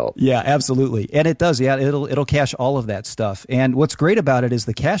all our help. Yeah, absolutely. And it does. Yeah, it'll cache all of that stuff. And what's great about it is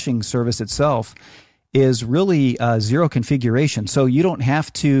the caching service itself is really zero configuration. So you don't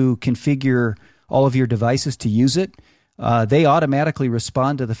have to configure all of your devices to use it. They automatically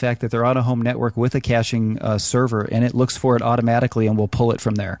respond to the fact that they're on a home network with a caching server, and it looks for it automatically and will pull it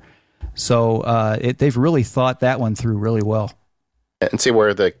from there. So they've really thought that one through really well. And see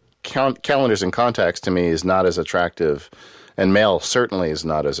where the calendars and contacts to me is not as attractive, and mail certainly is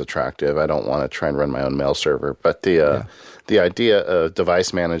not as attractive. I don't want to try and run my own mail server, but the idea of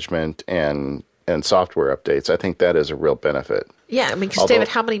device management and software updates, I think that is a real benefit. Yeah, I mean, because David,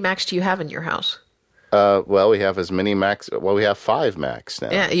 how many Macs do you have in your house? Well, we have as many Macs. Well, we have 5 Macs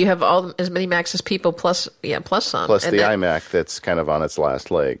now. Yeah, you have as many Macs as people plus some. Plus and the iMac that's kind of on its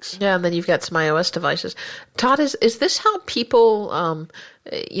last legs. Yeah, and then you've got some iOS devices. Todd, is this how people,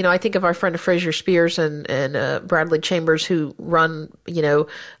 I think of our friend Fraser Spears and Bradley Chambers who run,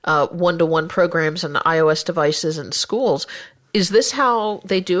 one-to-one programs on iOS devices in schools. Is this how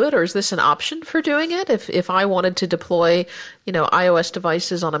they do it, or is this an option for doing it? If I wanted to deploy, iOS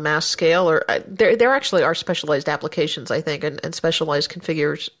devices on a mass scale, or there actually are specialized applications, I think, and specialized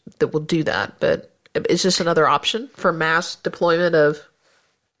configures that will do that. But is this another option for mass deployment of?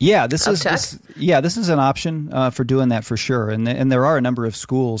 Yeah, this is an option for doing that for sure, and there are a number of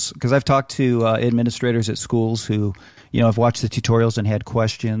schools, because I've talked to administrators at schools who have watched the tutorials and had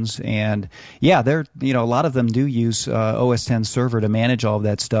questions, and they're a lot of them do use OS X Server to manage all of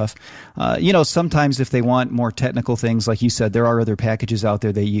that stuff. Sometimes if they want more technical things, like you said, there are other packages out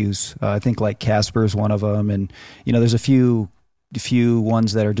there they use. I think like Casper is one of them, and there's a few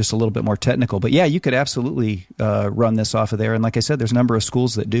ones that are just a little bit more technical. But yeah, you could absolutely run this off of there. And like I said, there's a number of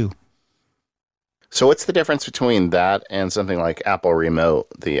schools that do. So what's the difference between that and something like Apple Remote,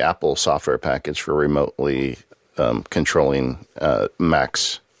 the Apple software package for remotely controlling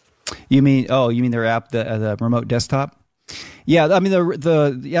Macs? You mean their app, the remote desktop? Yeah, I mean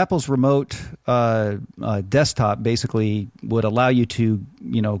the Apple's remote desktop basically would allow you to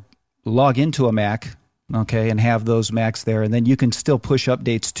log into a Mac. Okay, and have those Macs there, and then you can still push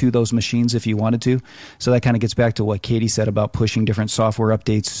updates to those machines if you wanted to. So that kind of gets back to what Katie said about pushing different software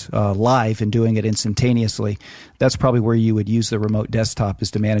updates live and doing it instantaneously. That's probably where you would use the remote desktop,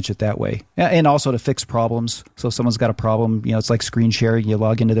 is to manage it that way, and also to fix problems. So if someone's got a problem, it's like screen sharing. You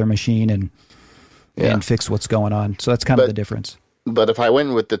log into their machine and fix what's going on. So that's kind of the difference. But if I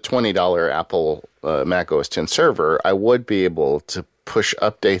went with the $20 Apple Mac OS X server, I would be able to push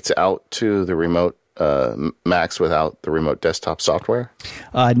updates out to the remote Macs without the remote desktop software?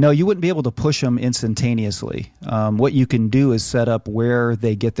 No, you wouldn't be able to push them instantaneously. What you can do is set up where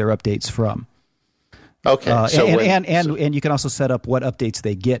they get their updates from. Okay. And you can also set up what updates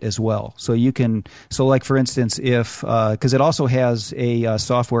they get as well. So you can, like for instance, if because it also has a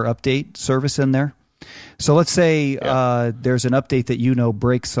software update service in there. So let's say there's an update that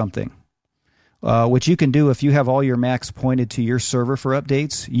breaks something. Which you can do if you have all your Macs pointed to your server for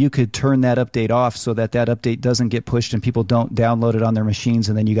updates. You could turn that update off so that update doesn't get pushed and people don't download it on their machines,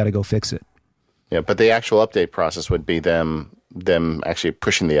 and then you got to go fix it. Yeah, but the actual update process would be them them actually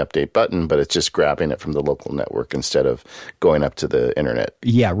pushing the update button, but it's just grabbing it from the local network instead of going up to the internet.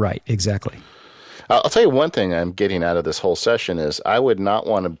 Yeah, right. Exactly. I'll tell you one thing I'm getting out of this whole session is I would not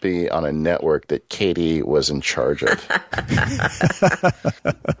want to be on a network that Katie was in charge of.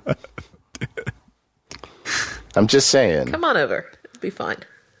 I'm just saying. Come on over. It'll be fine.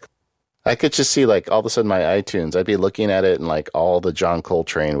 I could just see, like, all of a sudden my iTunes, I'd be looking at it and, like, all the John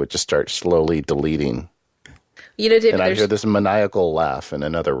Coltrane would just start slowly deleting. You know, David, and I'd hear this maniacal laugh in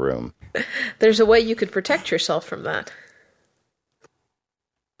another room. There's a way you could protect yourself from that.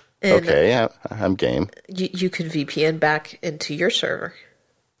 And okay, I'm game. You could VPN back into your server.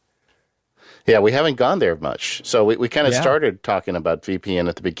 Yeah, we haven't gone there much. So we kind of started talking about VPN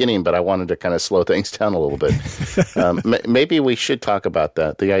at the beginning, but I wanted to kind of slow things down a little bit. Maybe we should talk about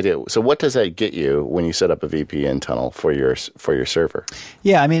that, the idea. So what does that get you when you set up a VPN tunnel for your server?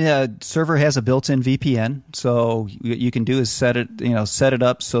 Yeah, I mean, a server has a built-in VPN. So what you can do is set it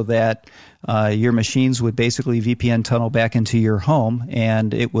up so that your machines would basically VPN tunnel back into your home,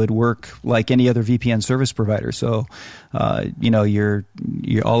 and it would work like any other VPN service provider. So,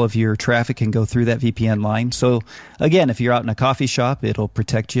 all of your traffic can go through that VPN line. So, again, if you're out in a coffee shop, it'll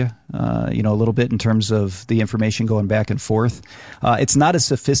protect you, a little bit in terms of the information going back and forth. It's not as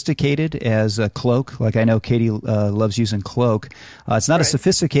sophisticated as Cloak. Like I know Katie loves using Cloak. It's not as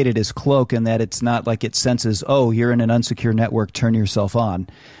sophisticated as Cloak in that it's not like it senses, oh, you're in an unsecure network, turn yourself on.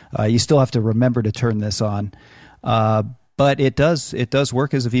 You still have to remember to turn this on, but it does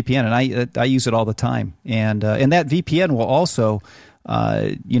work as a VPN, and I use it all the time. And that VPN will also,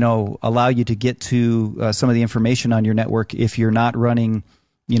 allow you to get to some of the information on your network if you're not running,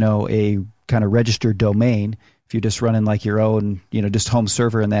 a kind of registered domain. If you're just running like your own, just home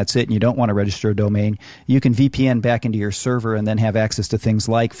server and that's it, and you don't want to register a domain, you can VPN back into your server and then have access to things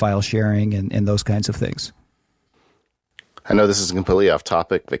like file sharing and those kinds of things. I know this is completely off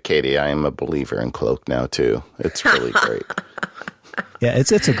topic, but Katie, I am a believer in Cloak now too. It's really great. Yeah,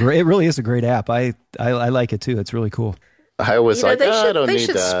 it really is a great app. I like it too. It's really cool. I was I don't need that. They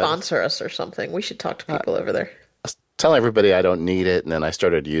should sponsor us or something. We should talk to people over there. I was telling everybody I don't need it, and then I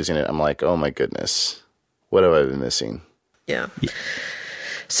started using it. I'm like, oh my goodness, what have I been missing? Yeah.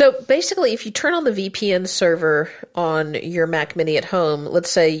 So basically, if you turn on the VPN server on your Mac Mini at home,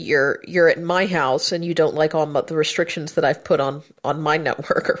 let's say you're at my house and you don't like all the restrictions that I've put on my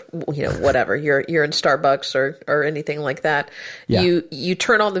network, or whatever. You're in Starbucks or anything like that. Yeah. You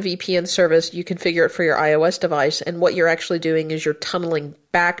turn on the VPN service, you configure it for your iOS device, and what you're actually doing is you're tunneling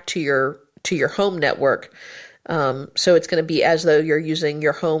back to your home network. So it's going to be as though you're using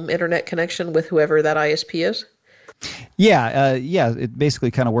your home internet connection with whoever that ISP is. Yeah, it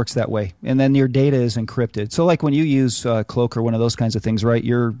basically kind of works that way. And then your data is encrypted. So like when you use Cloak or one of those kinds of things, right,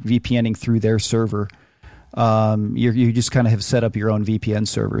 you're VPNing through their server. You just kind of have set up your own VPN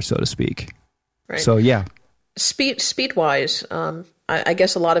server, so to speak. Right. So, yeah. Speed-wise, I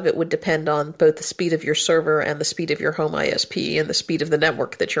guess a lot of it would depend on both the speed of your server and the speed of your home ISP and the speed of the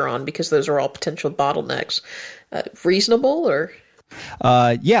network that you're on, because those are all potential bottlenecks. Reasonable or...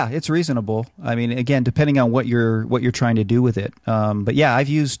 Yeah, it's reasonable. I mean, again, depending on what you're trying to do with it. But yeah, I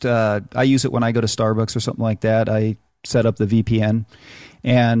use it when I go to Starbucks or something like that. I set up the VPN,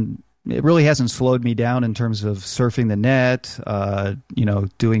 and it really hasn't slowed me down in terms of surfing the net,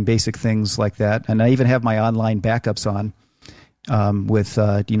 doing basic things like that. And I even have my online backups on with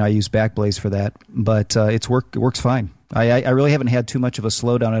I use Backblaze for that. But it works fine. I really haven't had too much of a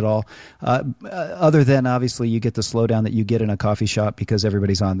slowdown at all, other than obviously you get the slowdown that you get in a coffee shop because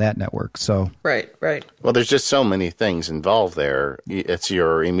everybody's on that network. So right. Well, there's just so many things involved there. It's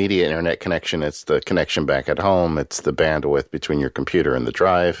your immediate internet connection. It's the connection back at home. It's the bandwidth between your computer and the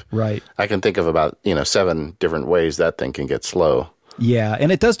drive. Right. I can think of about 7 different ways that thing can get slow. Yeah,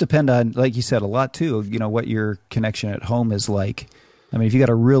 and it does depend on, like you said, a lot too. What your connection at home is like. I mean, if you got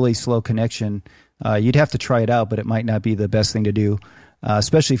a really slow connection. You'd have to try it out, but it might not be the best thing to do,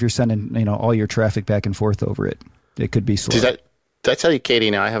 especially if you're sending all your traffic back and forth over it. It could be slow. Did I tell you,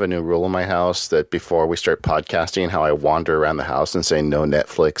 Katie, now I have a new rule in my house that before we start podcasting, how I wander around the house and say, no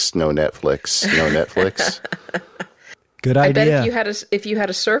Netflix, no Netflix, no Netflix. Good idea. I bet if you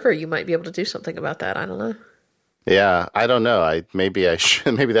had a server, you might be able to do something about that. I don't know. Yeah, I don't know. Maybe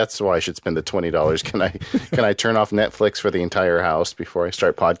that's why I should spend the $20. Can I turn off Netflix for the entire house before I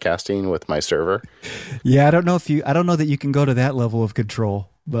start podcasting with my server? Yeah, I don't know that you can go to that level of control,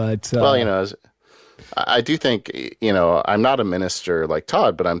 but well, I do think, I'm not a minister like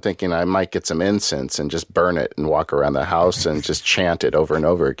Todd, but I'm thinking I might get some incense and just burn it and walk around the house and just chant it over and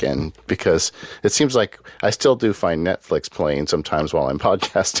over again, because it seems like I still do find Netflix playing sometimes while I'm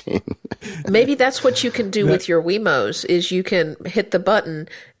podcasting. Maybe that's what you can do with your Wemos, is you can hit the button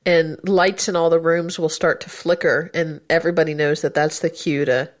and lights in all the rooms will start to flicker, and everybody knows that that's the cue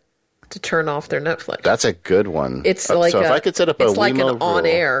to turn off their Netflix. That's a good one. It's like if I could set up it's a like Wemo an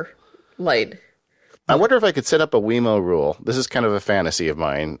on-air light. I wonder if I could set up a Wemo rule. This is kind of a fantasy of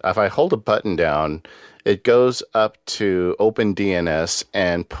mine. If I hold a button down, it goes up to OpenDNS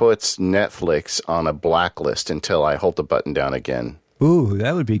and puts Netflix on a blacklist until I hold the button down again. Ooh,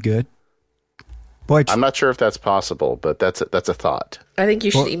 that would be good. Boy, I'm not sure if that's possible, but that's a thought. I think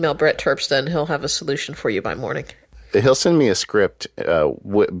you should email Brett Terpstra. He'll have a solution for you by morning. He'll send me a script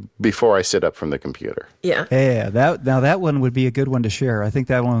before I sit up from the computer. Yeah. Yeah, that one would be a good one to share. I think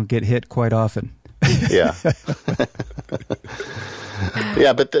that one will get hit quite often. Yeah.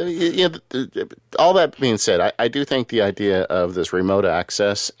 Yeah, but all that being said, I do think the idea of this remote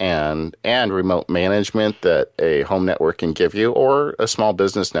access and remote management that a home network can give you, or a small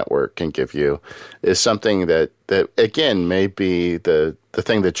business network can give you, is something that again, may be the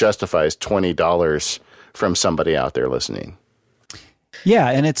thing that justifies $20 from somebody out there listening. Yeah,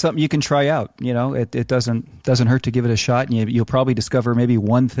 and it's something you can try out. It doesn't hurt to give it a shot, and you'll probably discover maybe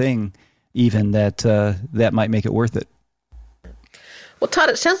one thing even that might make it worth it. Well, Todd,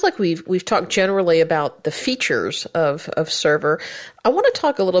 it sounds like we've talked generally about the features of Server. I want to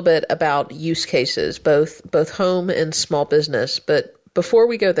talk a little bit about use cases, both home and small business. But before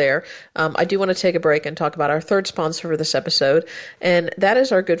we go there, I do want to take a break and talk about our third sponsor for this episode, and that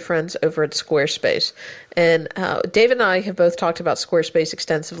is our good friends over at Squarespace. And David and I have both talked about Squarespace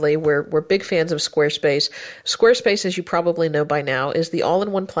extensively. We're big fans of Squarespace. Squarespace, as you probably know by now, is the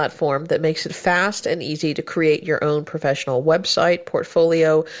all-in-one platform that makes it fast and easy to create your own professional website,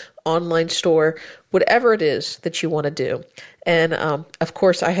 portfolio, online store, whatever it is that you want to do. And of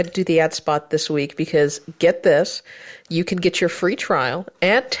course, I had to do the ad spot this week because, get this, you can get your free trial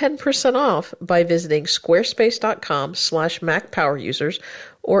and 10% off by visiting squarespace.com/MacPowerUsers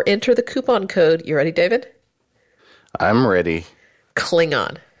or enter the coupon code. You ready, David? I'm ready.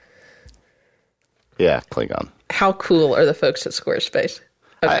 Klingon. Yeah, Klingon. How cool are the folks at Squarespace?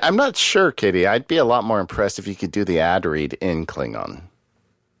 Okay. I'm not sure, Katie. I'd be a lot more impressed if you could do the ad read in Klingon.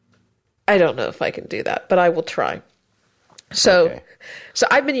 I don't know if I can do that, but I will try. So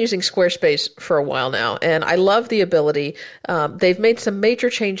I've been using Squarespace for a while now, and I love the ability. They've made some major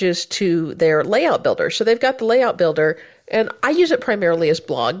changes to their layout builder. So they've got the layout builder, and I use it primarily as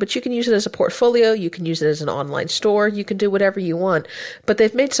blog, but you can use it as a portfolio. You can use it as an online store. You can do whatever you want. But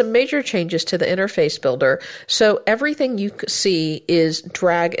they've made some major changes to the interface builder. So everything you see is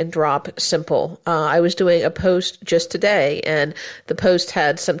drag and drop simple. I was doing a post just today, and the post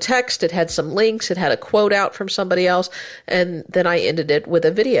had some text. It had some links. It had a quote out from somebody else. And then I ended it with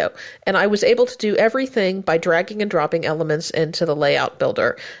a video. And I was able to do everything by dragging and dropping elements into the layout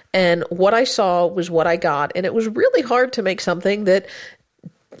builder. And what I saw was what I got. And it was really hard to make something that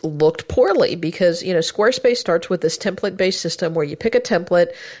looked poorly because, Squarespace starts with this template-based system where you pick a template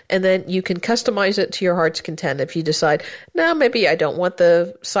and then you can customize it to your heart's content. If you decide, no, maybe I don't want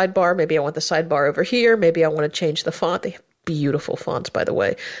the sidebar. Maybe I want the sidebar over here. Maybe I want to change the font. They have beautiful fonts, by the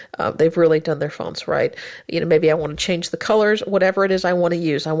way. They've really done their fonts right. Maybe I want to change the colors, whatever it is I want to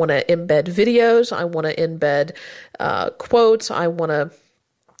use. I want to embed videos. I want to embed quotes. I want to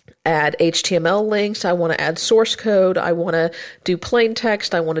add HTML links. I want to add source code. I want to do plain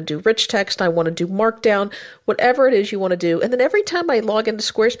text. I want to do rich text. I want to do markdown, whatever it is you want to do. And then every time I log into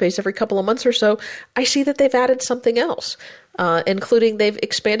Squarespace every couple of months or so, I see that they've added something else, including they've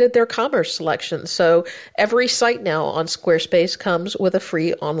expanded their commerce selection. So every site now on Squarespace comes with a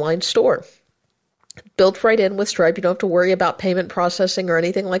free online store. Built right in with Stripe. You don't have to worry about payment processing or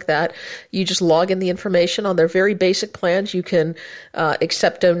anything like that. You just log in the information on their very basic plans. You can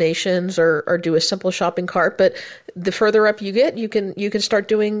accept donations or do a simple shopping cart. But the further up you get, you can start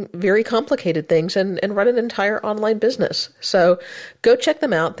doing very complicated things and run an entire online business. So go check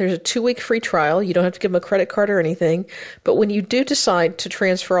them out. There's a 2-week free trial. You don't have to give them a credit card or anything. But when you do decide to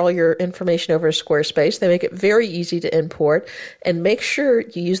transfer all your information over to Squarespace, they make it very easy to import. And make sure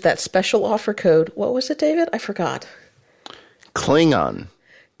you use that special offer code. What was it, David? I forgot. Klingon.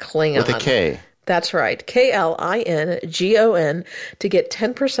 Klingon. With a K. That's right. KLINGON to get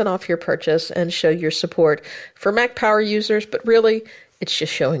 10% off your purchase and show your support for Mac Power users, but really, it's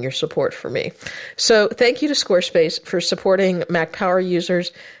just showing your support for me. So thank you to Squarespace for supporting Mac Power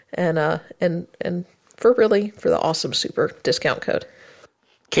users and for the awesome super discount code.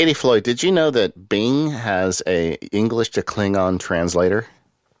 Katie Floyd, did you know that Bing has a English to Klingon translator?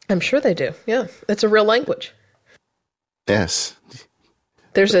 I'm sure they do. Yeah, it's a real language. Yes.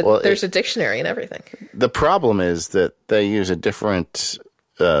 There's a dictionary and everything. The problem is that they use a different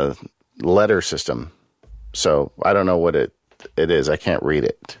letter system. So I don't know what it is. I can't read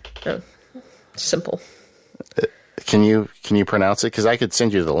it. Oh, simple. Can you pronounce it? Because I could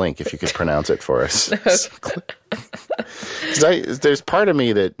send you the link if you could pronounce it for us. There's part of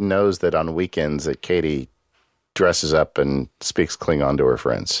me that knows that on weekends that Katie dresses up and speaks Klingon to her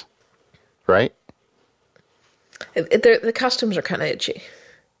friends, right? The costumes are kind of itchy.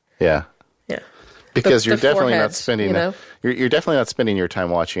 Yeah. Yeah. Because you're definitely not spending you're definitely not spending your time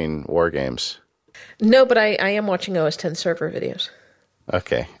watching war games. No, but I am watching OS X server videos.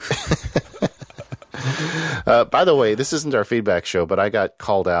 Okay. By the way, this isn't our feedback show, but I got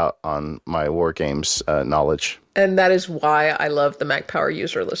called out on my war games knowledge. And that is why I love the Mac Power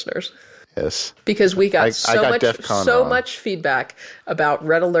user listeners. Yes. Because we got so much feedback about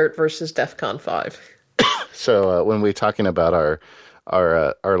Red Alert versus DEF CON 5. So when we're talking about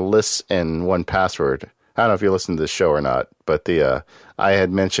our lists in 1Password, I don't know if you listened to this show or not, but I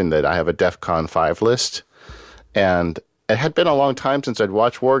had mentioned that I have a DEF CON 5 list, and it had been a long time since I'd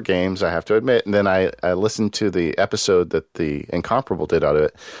watched war games, I have to admit, and then I listened to the episode that the Incomparable did out of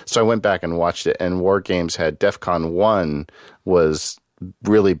it, so I went back and watched it, and war games had DEF CON 1 was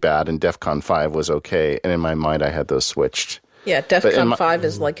really bad, and DEF CON 5 was okay, and in my mind I had those switched. Yeah, DEF CON 5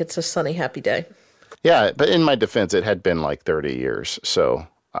 is like it's a sunny, happy day. Yeah, but in my defense, it had been like 30 years, so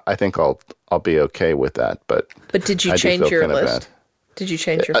I think I'll be okay with that. But did you change your list? Did you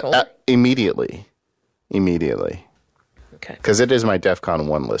change your folder? Immediately. Okay. Because it is my DEF CON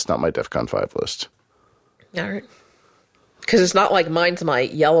 1 list, not my DEF CON 5 list. All right. Because it's not like mine's my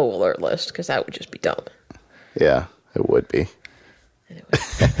yellow alert list, because that would just be dumb. Yeah, it would be. Anyway.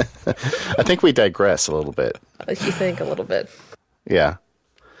 I think we digress a little bit. You think a little bit. Yeah.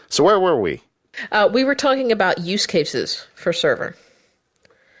 So where were we? We were talking about use cases for server.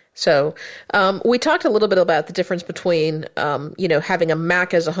 So we talked a little bit about the difference between, having a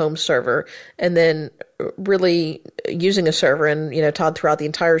Mac as a home server and then really using a server. And, Todd, throughout the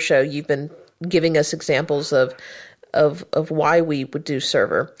entire show, you've been giving us examples of why we would do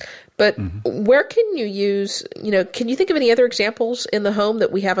server. But where can you use, can you think of any other examples in the home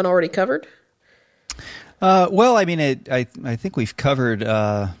that we haven't already covered? Well, I mean, I think we've covered,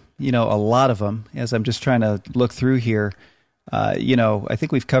 a lot of them. As I'm just trying to look through here, I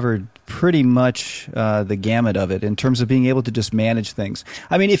think we've covered pretty much the gamut of it in terms of being able to just manage things.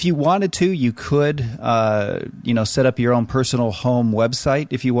 I mean, if you wanted to, you could, set up your own personal home website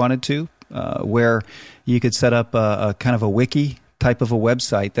if you wanted to, where you could set up a kind of a wiki type of a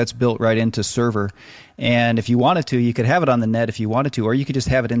website that's built right into server. And if you wanted to, you could have it on the net if you wanted to, or you could just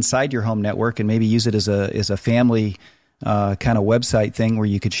have it inside your home network and maybe use it as a family kind of website thing where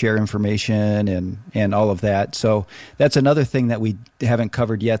you could share information and all of that. So that's another thing that we haven't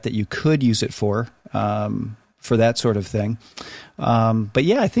covered yet that you could use it for that sort of thing. But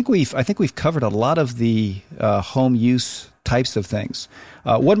yeah, I think we've covered a lot of the home use types of things.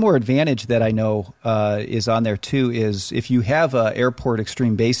 One more advantage that I know is on there too is if you have an airport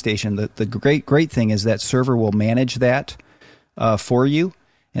extreme base station, the great thing is that server will manage that for you.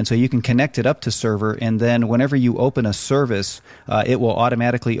 And so you can connect it up to server, and then whenever you open a service, it will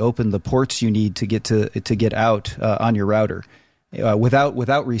automatically open the ports you need to get out on your router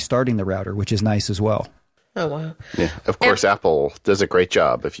without restarting the router, which is nice as well. Oh, wow. Yeah, of course, Apple does a great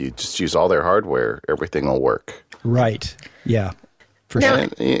job. If you just use all their hardware, everything will work. Right. Yeah. For sure.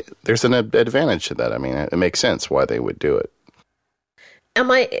 There's an advantage to that. I mean, it makes sense why they would do it.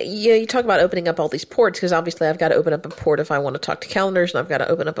 You talk about opening up all these ports, because obviously I've got to open up a port if I want to talk to calendars, and I've got to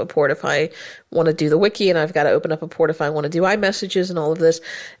open up a port if I want to do the wiki, and I've got to open up a port if I want to do iMessages and all of this.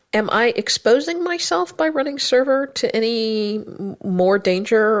 Am I exposing myself by running server to any more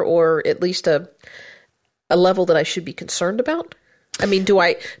danger, or at least a level that I should be concerned about? I mean, do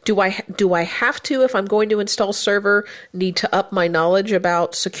I have to, if I'm going to install server, need to up my knowledge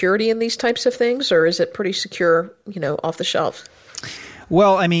about security in these types of things, or is it pretty secure, off the shelf?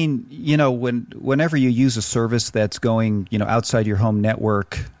 Well, I mean, whenever you use a service that's going, outside your home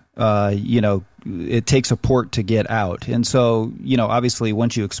network, it takes a port to get out. And so, obviously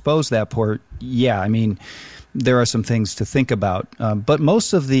once you expose that port, yeah, I mean, there are some things to think about. But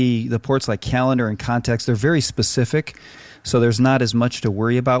most of the ports like calendar and context, they're very specific. So there's not as much to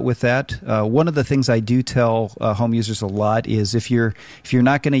worry about with that. One of the things I do tell home users a lot is if you're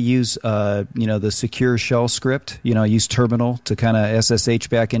not going to use the secure shell script, use terminal to kind of SSH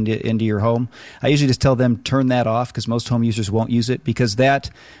back into your home, I usually just tell them turn that off because most home users won't use it because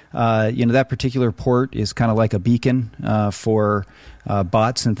that particular port is kind of like a beacon for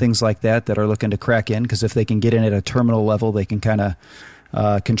bots and things like that are looking to crack in, because if they can get in at a terminal level, they can kind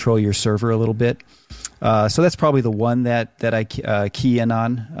of control your server a little bit. So that's probably the one that I key in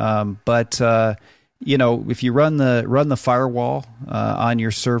on. But if you run the firewall on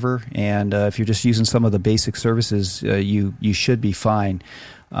your server, and if you're just using some of the basic services, you should be fine.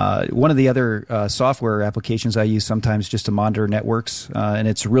 One of the other software applications I use sometimes just to monitor networks, and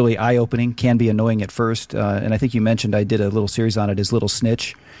it's really eye-opening, can be annoying at first. And I think you mentioned I did a little series on it, is Little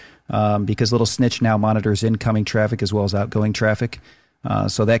Snitch, because Little Snitch now monitors incoming traffic as well as outgoing traffic.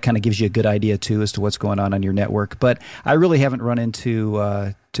 So that kind of gives you a good idea, too, as to what's going on your network. But I really haven't run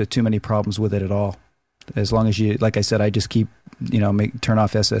into too many problems with it at all. As long as you, like I said, I just keep, turn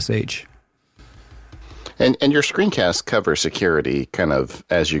off SSH. And your screencasts cover security kind of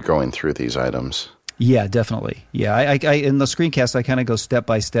as you're going through these items. Yeah, definitely. Yeah, I in the screencast, I kind of go step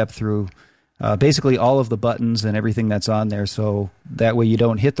by step through basically all of the buttons and everything that's on there. So that way you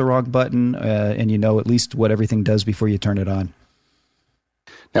don't hit the wrong button and you know at least what everything does before you turn it on.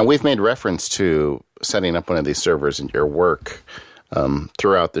 Now, we've made reference to setting up one of these servers in your work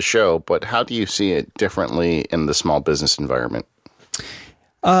throughout the show, but how do you see it differently in the small business environment?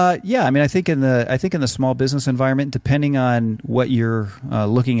 Yeah, I mean, I think in the small business environment, depending on what you're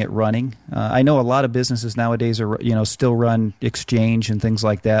looking at running, I know a lot of businesses nowadays are still run Exchange and things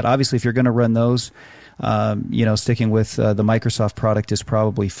like that. Obviously, if you're going to run those, sticking with the Microsoft product is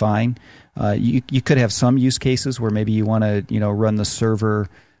probably fine. You could have some use cases where maybe you want to run the server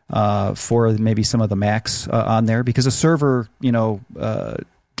for maybe some of the Macs on there, because a server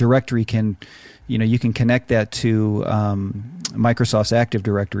directory can. You can connect that to Microsoft's Active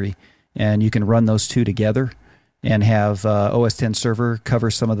Directory, and you can run those two together and have OS X Server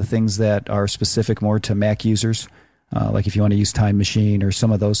cover some of the things that are specific more to Mac users, like if you want to use Time Machine or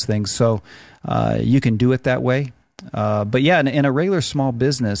some of those things. So you can do it that way. But yeah, in a regular small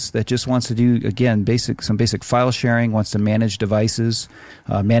business that just wants to do, again, some basic file sharing, wants to manage devices,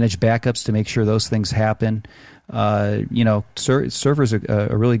 manage backups to make sure those things happen, Server's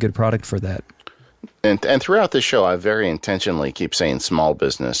a really good product for that. And throughout the show, I very intentionally keep saying small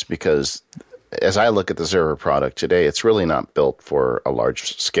business because as I look at the server product today, it's really not built for a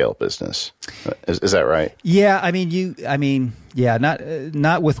large scale business. Is that right? Yeah,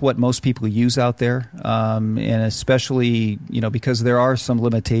 not with what most people use out there, and especially because there are some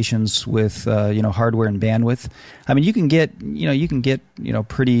limitations with hardware and bandwidth. I mean, you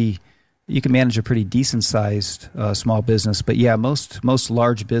can manage a pretty decent sized small business, but yeah, most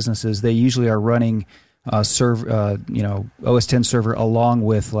large businesses, they usually are running OS X server along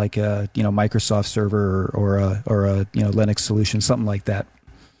with like a Microsoft server or a Linux solution, something like that.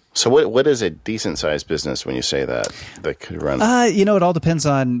 So what is a decent sized business when you say that could run? It all depends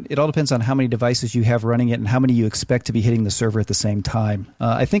on how many devices you have running it and how many you expect to be hitting the server at the same time.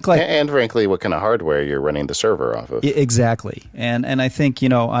 I think and frankly, what kind of hardware you're running the server off of. Exactly, and I think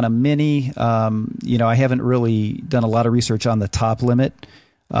on a mini, I haven't really done a lot of research on the top limit.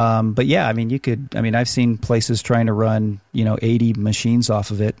 But yeah, I mean, I've seen places trying to run 80 machines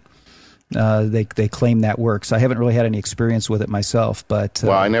off of it. They claim that works. I haven't really had any experience with it myself, but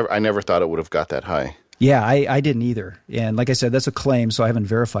well, I never thought it would have got that high. Yeah, I didn't either. And like I said, that's a claim, so I haven't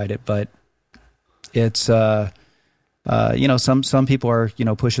verified it. But it's some people are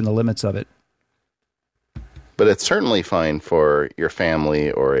pushing the limits of it. But it's certainly fine for your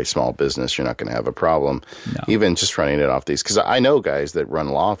family or a small business. You're not going to have a problem, even just running it off these. Because I know guys that run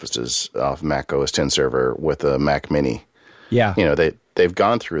law offices off Mac OS X server with a Mac Mini. Yeah, they've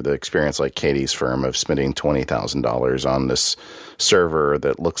gone through the experience like Katie's firm of spending $20,000 on this server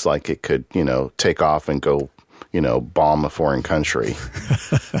that looks like it could, take off and go, bomb a foreign country,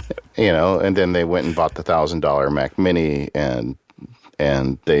 and then they went and bought the $1,000 Mac Mini and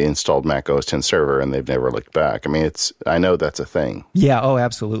they installed Mac OS X server and they've never looked back. I mean, I know that's a thing. Yeah. Oh,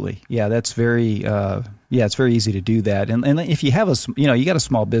 absolutely. Yeah. That's very, it's very easy to do that. And if you have you got a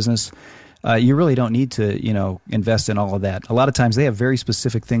small business, you really don't need to, invest in all of that. A lot of times they have very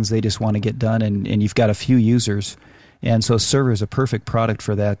specific things they just want to get done, and you've got a few users, and so server is a perfect product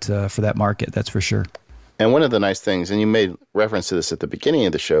for that market. That's for sure. And one of the nice things, and you made reference to this at the beginning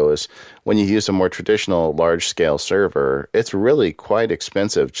of the show, is when you use a more traditional large-scale server, it's really quite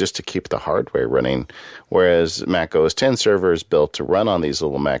expensive just to keep the hardware running, whereas Mac OS X server is built to run on these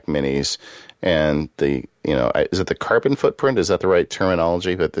little Mac Minis, and is it the carbon footprint? Is that the right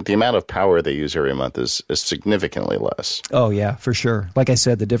terminology? But the amount of power they use every month is significantly less. Oh, yeah, for sure. Like I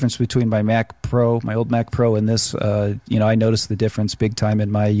said, the difference between my Mac Pro, my old Mac Pro, and this, I noticed the difference big time in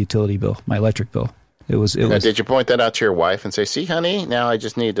my utility bill, my electric bill. It was. Did you point that out to your wife and say, "See, honey, now I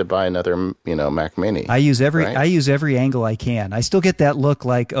just need to buy another, Mac Mini"? I use every angle I can. I still get that look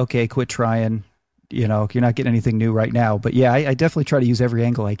like, okay, quit trying. You're not getting anything new right now. But yeah, I definitely try to use every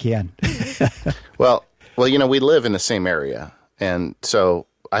angle I can. Well, we live in the same area, and so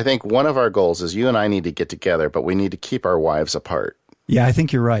I think one of our goals is you and I need to get together, but we need to keep our wives apart. Yeah, I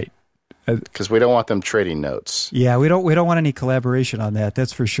think you're right. Because we don't want them trading notes. Yeah, we don't want any collaboration on that.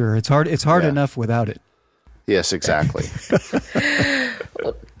 That's for sure. It's hard enough without it. Yes, exactly.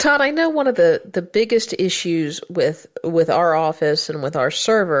 Well, Todd, I know one of the biggest issues with our office and with our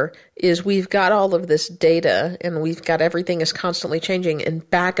server is we've got all of this data and we've got everything is constantly changing, and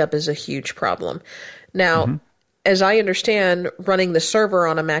backup is a huge problem. Now, as I understand, running the server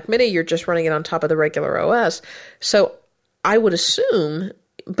on a Mac Mini, you're just running it on top of the regular OS. So I would assume...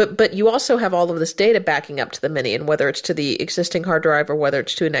 But you also have all of this data backing up to the Mini, and whether it's to the existing hard drive or whether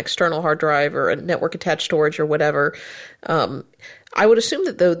it's to an external hard drive or a network attached storage or whatever, I would assume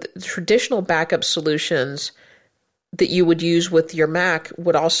that the traditional backup solutions that you would use with your Mac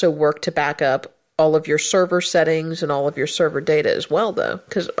would also work to back up all of your server settings and all of your server data as well, though,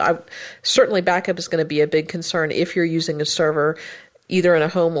 because certainly backup is going to be a big concern if you're using a server either in a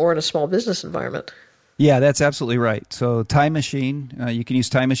home or in a small business environment. Yeah, that's absolutely right. So Time Machine, you can use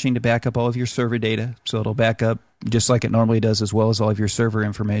Time Machine to back up all of your server data. So it'll back up just like it normally does, as well as all of your server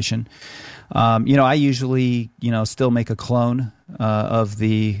information. I usually, still make a clone of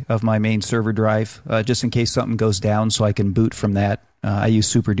my main server drive, just in case something goes down, so I can boot from that. I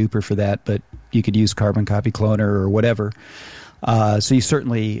use SuperDuper for that, but you could use Carbon Copy Cloner or whatever. So you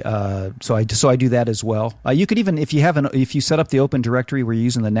certainly, so I do that as well. You could even, if you set up the Open Directory where you're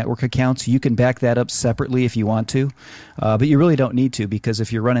using the network accounts, you can back that up separately if you want to, but you really don't need to, because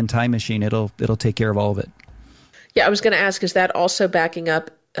if you're running Time Machine, it'll take care of all of it. Yeah, I was going to ask, is that also backing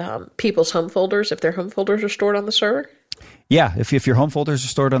up people's home folders if their home folders are stored on the server? Yeah, if your home folders are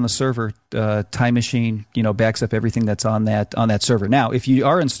stored on the server, Time Machine, backs up everything that's on that server. Now, if you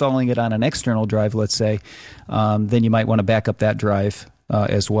are installing it on an external drive, let's say, then you might want to back up that drive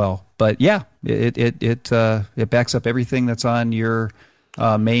as well. But yeah, it backs up everything that's on your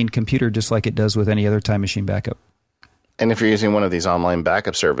main computer, just like it does with any other Time Machine backup. And if you're using one of these online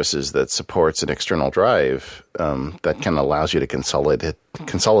backup services that supports an external drive, that kind of allows you to consolidate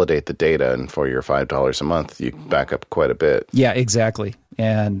the data, and for your $5 a month, you back up quite a bit. Yeah, exactly.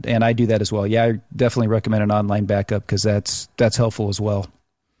 And I do that as well. Yeah, I definitely recommend an online backup because that's helpful as well.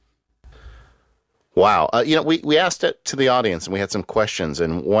 Wow. We asked it to the audience, and we had some questions.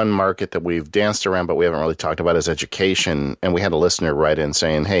 And one market that we've danced around but we haven't really talked about is education. And we had a listener write in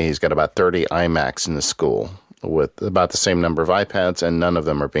saying, hey, he's got about 30 iMacs in the school, with about the same number of iPads, and none of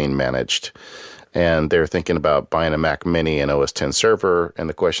them are being managed. And they're thinking about buying a Mac Mini and OS X server, and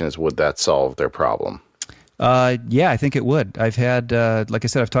the question is, would that solve their problem? Yeah, I think it would. I've had, like I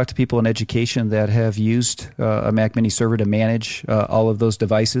said, I've talked to people in education that have used a Mac Mini server to manage all of those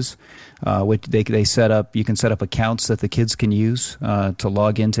devices. Which they set up. You can set up accounts that the kids can use to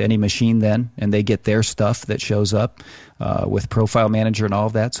log into any machine then, and they get their stuff that shows up with Profile Manager and all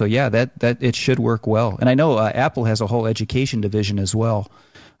of that. So yeah, that it should work well. And I know Apple has a whole education division as well.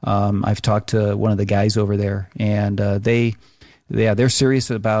 I've talked to one of the guys over there, and they're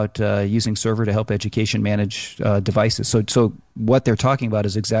serious about using server to help education manage devices. So what they're talking about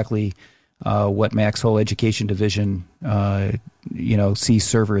is exactly what Mac's whole education division, sees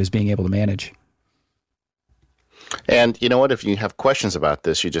server as being able to manage. And you know what? If you have questions about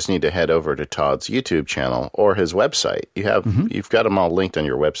this, you just need to head over to Todd's YouTube channel or his website. You've got them all linked on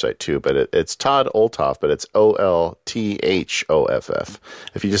your website too, but it's Todd Olthoff, but it's OLTHOFF.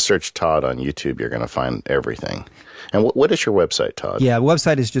 If you just search Todd on YouTube, you're going to find everything. And what is your website, Todd? Yeah, the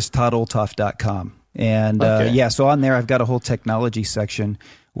website is just toddolthoff.com. And okay. So on there I've got a whole technology section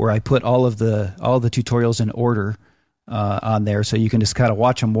where I put all the tutorials in order on there, so you can just kind of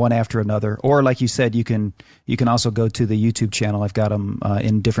watch them one after another. Or like you said, you can also go to the YouTube channel. I've got them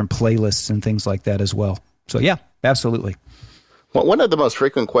in different playlists and things like that as well. So yeah, absolutely. Well, one of the most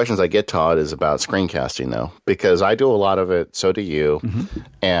frequent questions I get, Todd, is about screencasting, though, because I do a lot of it. So do you. Mm-hmm.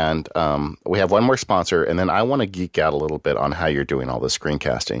 And we have one more sponsor, and then I want to geek out a little bit on how you're doing all this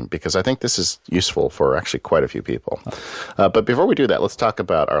screencasting, because I think this is useful for actually quite a few people. But before we do that, let's talk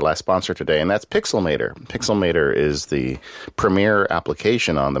about our last sponsor today, and that's Pixelmator. Pixelmator is the premier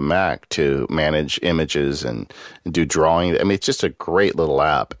application on the Mac to manage images and do drawing. I mean, it's just a great little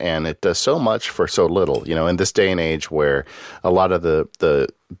app, and it does so much for so little. You know, in this day and age where a lot of the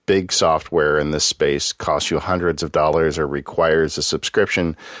big software in this space costs you hundreds of dollars or requires a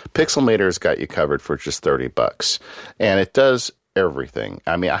subscription, Pixelmator's got you covered for just $30. And it does everything.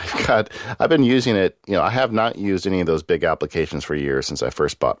 I mean, I've been using it. You know, I have not used any of those big applications for years since I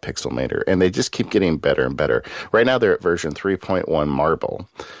first bought Pixelmator, and they just keep getting better and better. Right now, they're at version 3.1 Marble,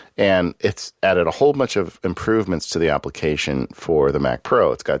 and it's added a whole bunch of improvements to the application for the Mac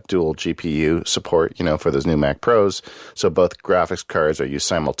Pro. It's got dual GPU support, you know, for those new Mac Pros. So both graphics cards are used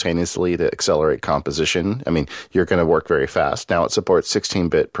simultaneously to accelerate composition. I mean, you're going to work very fast. Now it supports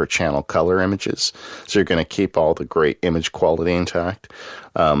 16-bit per channel color images. So you're going to keep all the great image quality intact.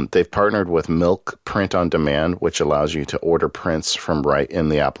 They've partnered with Milk Print on Demand, which allows you to order prints from right in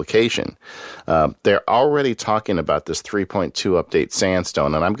the application. They're already talking about this 3.2 update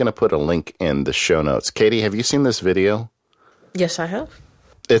Sandstone, and I'm going to put a link in the show notes. Katie, have you seen this video? Yes, I have.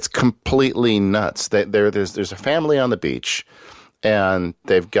 It's completely nuts. There's a family on the beach, and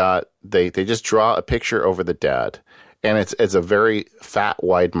they just draw a picture over the dad, and it's a very fat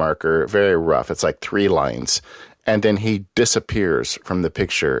wide marker, very rough. It's like 3 lines. And then he disappears from the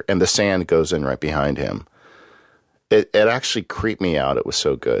picture, and the sand goes in right behind him. It actually creeped me out. It was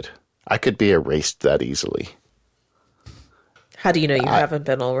so good. I could be erased that easily. How do you know you haven't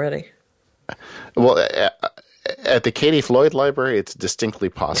been already? Well, at the Katie Floyd Library, it's distinctly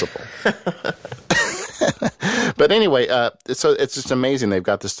possible. But anyway, so it's just amazing. They've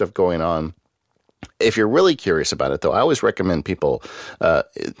got this stuff going on. If you're really curious about it, though, I always recommend people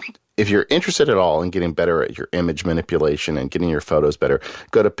if you're interested at all in getting better at your image manipulation and getting your photos better,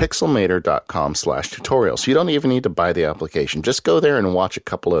 go to pixelmator.com/tutorials. You don't even need to buy the application. Just go there and watch a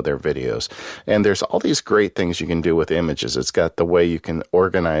couple of their videos. And there's all these great things you can do with images. It's got the way you can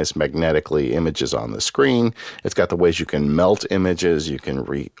organize magnetically images on the screen. It's got the ways you can melt images. You can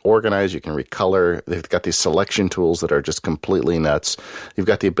reorganize. You can recolor. They've got these selection tools that are just completely nuts. You've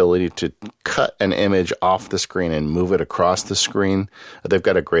got the ability to cut an image off the screen and move it across the screen. They've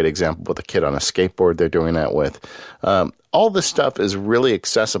got a great example with a kid on a skateboard they're doing that with. All this stuff is really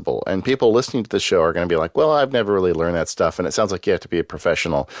accessible, and people listening to the show are going to be like, well, I've never really learned that stuff, and it sounds like you have to be a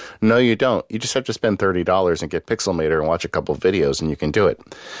professional. No, you don't. You just have to spend $30 and get Pixelmator and watch a couple of videos, and you can do it.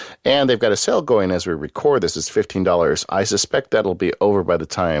 And they've got a sale going as we record this. It's $15. I suspect that'll be over by the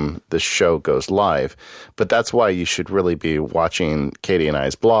time the show goes live, but that's why you should really be watching Katie and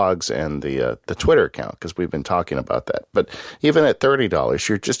I's blogs and the Twitter account, because we've been talking about that. But even at $30,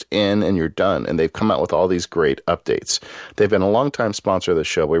 you're just in and you're done, and they've come out with all these great updates. They've been a long-time sponsor of the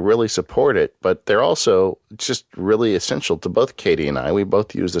show. We really support it, but they're also just really essential to both Katie and I. We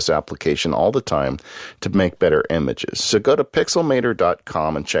both use this application all the time to make better images. So go to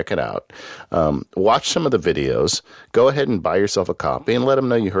pixelmator.com and check it out. Watch some of the videos. Go ahead and buy yourself a copy and let them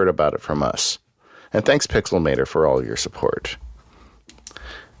know you heard about it from us. And thanks, Pixelmator, for all your support.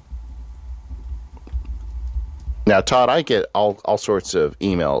 Now, Todd, I get all sorts of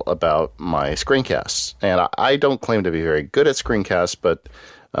email about my screencasts, and I don't claim to be very good at screencasts, but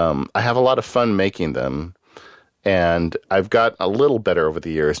I have a lot of fun making them, and I've got a little better over the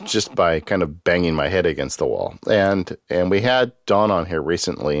years just by kind of banging my head against the wall. And we had Dawn on here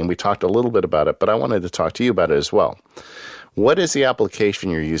recently, and we talked a little bit about it, but I wanted to talk to you about it as well. What is the application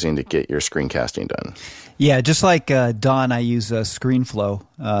you're using to get your screencasting done? Yeah, just like Dawn, I use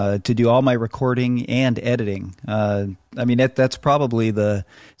ScreenFlow to do all my recording and editing. I mean, that's probably the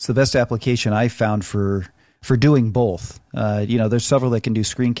best application I've found for doing both. There's several that can do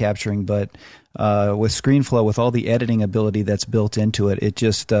screen capturing, but with ScreenFlow, with all the editing ability that's built into it, it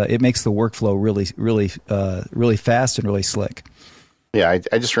just it makes the workflow really fast and really slick. Yeah,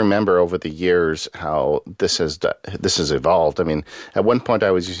 I just remember over the years how this has evolved. I mean, at one point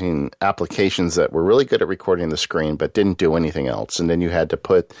I was using applications that were really good at recording the screen but didn't do anything else. And then you had to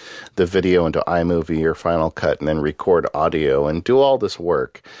put the video into iMovie or Final Cut and then record audio and do all this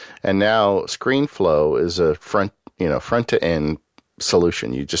work. And now ScreenFlow is a front to end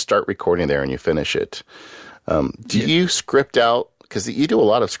solution. You just start recording there and you finish it. Do you script out, because you do a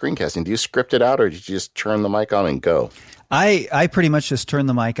lot of screencasting, do you script it out or do you just turn the mic on and go? I pretty much just turn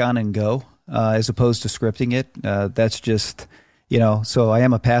the mic on and go, as opposed to scripting it. That's just, So I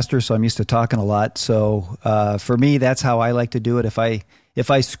am a pastor, so I'm used to talking a lot. So for me, that's how I like to do it. If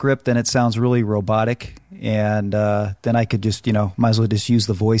I script, then it sounds really robotic, and then I could just, might as well just use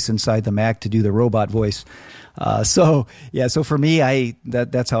the voice inside the Mac to do the robot voice. So for me,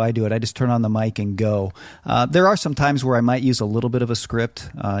 that's how I do it. I just turn on the mic and go. There are some times where I might use a little bit of a script.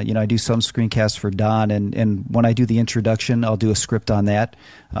 I do some screencasts for Don, and when I do the introduction, I'll do a script on that,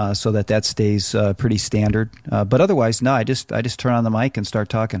 so that stays pretty standard. But otherwise, no, I just turn on the mic and start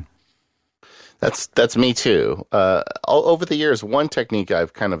talking. That's me too. Over the years, one technique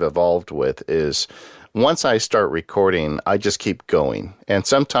I've kind of evolved with is once I start recording, I just keep going. And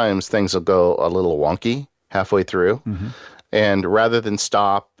sometimes things will go a little wonky halfway through. Mm-hmm. And rather than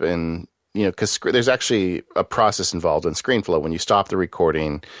stop and, because there's actually a process involved in ScreenFlow. When you stop the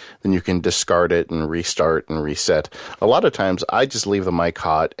recording, then you can discard it and restart and reset. A lot of times I just leave the mic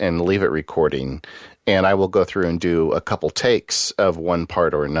hot and leave it recording. And I will go through and do a couple takes of one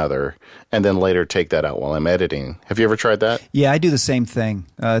part or another, and then later take that out while I'm editing. Have you ever tried that? Yeah, I do the same thing.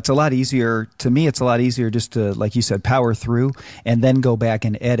 It's a lot easier. To me, it's a lot easier just to, like you said, power through and then go back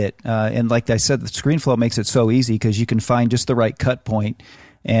and edit. And like I said, the ScreenFlow makes it so easy because you can find just the right cut point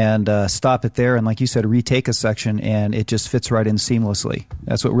and stop it there. And like you said, retake a section, and it just fits right in seamlessly.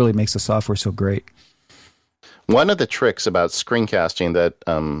 That's what really makes the software so great. One of the tricks about screencasting that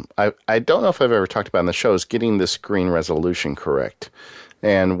I don't know if I've ever talked about on the show is getting the screen resolution correct.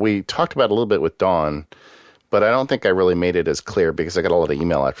 And we talked about it a little bit with Dawn, but I don't think I really made it as clear because I got a lot of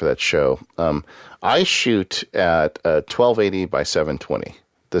email after that show. I shoot at 1280 by 720.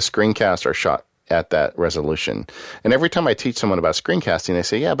 The screencasts are shot at that resolution. And every time I teach someone about screencasting, they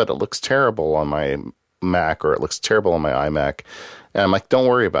say, yeah, but it looks terrible on my Mac or it looks terrible on my iMac. And I'm like, don't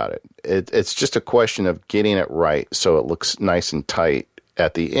worry about it. It's just a question of getting it right so it looks nice and tight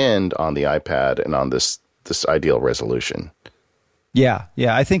at the end on the iPad and on this ideal resolution. Yeah,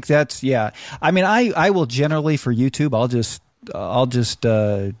 I think that's, yeah. I mean, I will generally, for YouTube, I'll just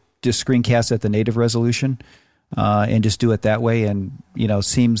screencast at the native resolution and just do it that way, and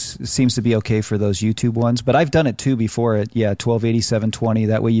seems to be okay for those YouTube ones. But I've done it too before at 1280 720.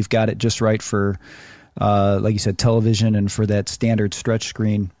 That way you've got it just right for like you said, television, and for that standard stretch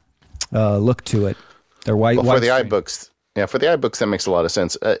screen look to it. They're wide. Well, for the iBooks, that makes a lot of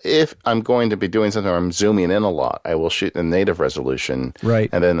sense. If I'm going to be doing something where I'm zooming in a lot, I will shoot in native resolution, right?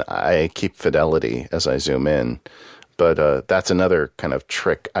 And then I keep fidelity as I zoom in. But that's another kind of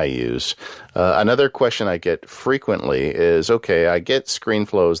trick I use. Another question I get frequently is, okay, I get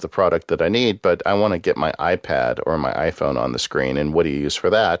ScreenFlow as the product that I need, but I want to get my iPad or my iPhone on the screen, and what do you use for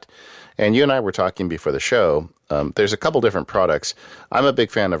that? And you and I were talking before the show. There's a couple different products. I'm a big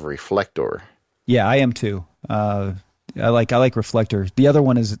fan of Reflector. Yeah, I am too. I like Reflector. The other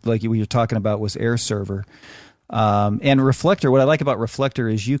one is, like we were talking about, was AirServer. And Reflector, what I like about Reflector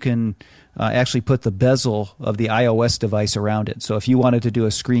is you can actually put the bezel of the iOS device around it. So if you wanted to do a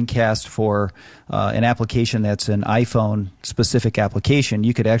screencast for an application that's an iPhone-specific application,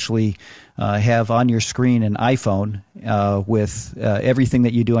 you could actually have on your screen an iPhone with everything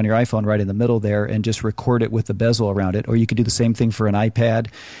that you do on your iPhone right in the middle there, and just record it with the bezel around it. Or you could do the same thing for an iPad.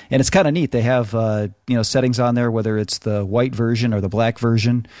 And it's kind of neat. They have settings on there, whether it's the white version or the black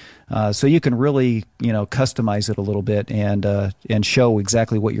version. So you can really customize it a little bit and show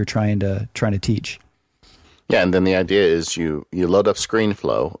exactly what you're trying to teach. Yeah, and then the idea is you load up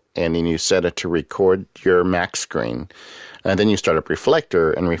ScreenFlow, and then you set it to record your Mac screen, and then you start up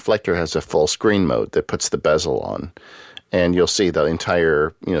Reflector, and Reflector has a full screen mode that puts the bezel on, and you'll see the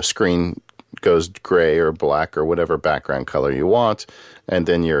entire screen goes gray or black or whatever background color you want, and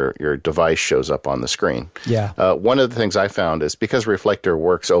then your device shows up on the screen. Yeah. One of the things I found is because Reflector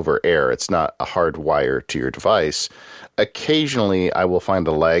works over air, it's not a hard wire to your device. Occasionally, I will find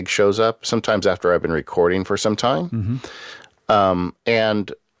a lag shows up, sometimes after I've been recording for some time. Mm-hmm.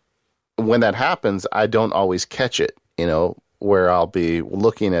 And when that happens, I don't always catch it, where I'll be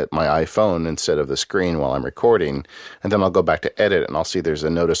looking at my iPhone instead of the screen while I'm recording, and then I'll go back to edit, and I'll see there's a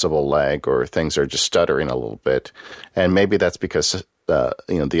noticeable lag or things are just stuttering a little bit. And maybe that's because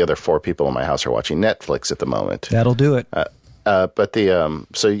the other 4 people in my house are watching Netflix at the moment. That'll do it. But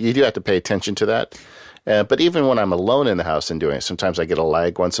so you do have to pay attention to that. But even when I'm alone in the house and doing it, sometimes I get a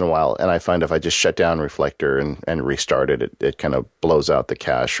lag once in a while, and I find if I just shut down Reflector and restart it, it kind of blows out the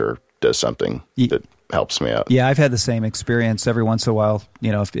cache or does something that helps me out. Yeah, I've had the same experience every once in a while.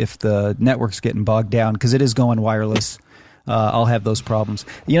 If the network's getting bogged down, because it is going wireless, I'll have those problems.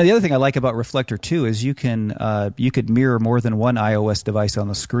 The other thing I like about Reflector too is you could mirror more than one iOS device on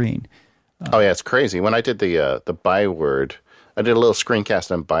the screen. Oh yeah, it's crazy. When I did the Byword, I did a little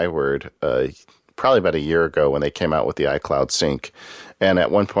screencast on Byword probably about a year ago when they came out with the iCloud Sync. And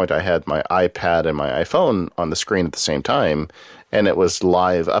at one point I had my iPad and my iPhone on the screen at the same time, and it was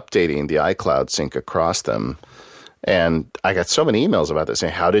live updating the iCloud Sync across them. And I got so many emails about this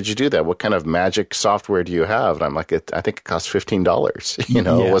saying, how did you do that? What kind of magic software do you have? And I'm like, I think it cost $15.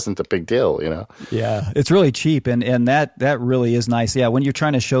 It wasn't a big deal, Yeah, it's really cheap. And that really is nice. Yeah, when you're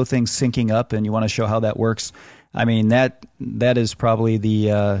trying to show things syncing up and you want to show how that works, I mean, that is probably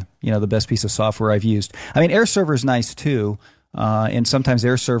the best piece of software I've used. I mean, AirServer is nice too. And sometimes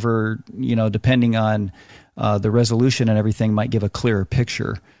AirServer, depending on the resolution and everything, might give a clearer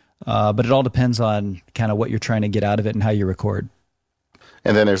picture. But it all depends on kind of what you're trying to get out of it and how you record.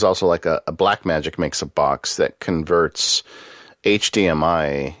 And then there's also like a Blackmagic makes a box that converts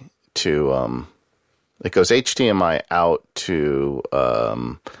HDMI to it goes HDMI out to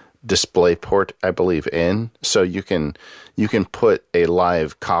DisplayPort, I believe, in. So you can put a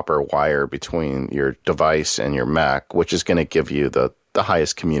live copper wire between your device and your Mac, which is going to give you the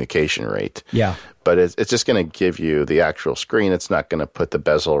highest communication rate. Yeah. But it's just going to give you the actual screen. It's not going to put the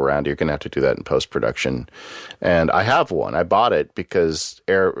bezel around. You're going to have to do that in post-production. And I have one. I bought it because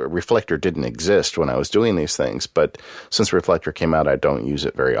Reflector didn't exist when I was doing these things. But since Reflector came out, I don't use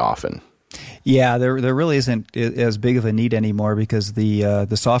it very often. Yeah, there really isn't as big of a need anymore because the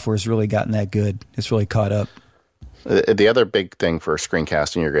software has really gotten that good. It's really caught up. The other big thing for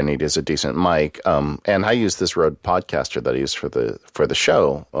screencasting you're going to need is a decent mic. And I use this Rode Podcaster that I use for the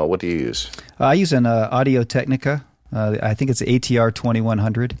show. What do you use? I use an Audio-Technica. I think it's ATR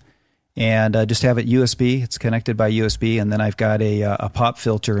 2100. And just have it USB. It's connected by USB. And then I've got a pop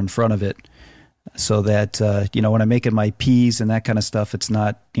filter in front of it so that, when I'm making my Ps and that kind of stuff, it's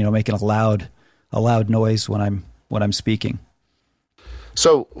not, making a loud noise when I'm speaking.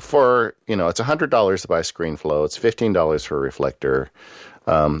 So for, it's $100 to buy ScreenFlow. It's $15 for a Reflector,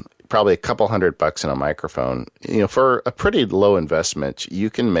 probably a couple $100 in a microphone. For a pretty low investment, you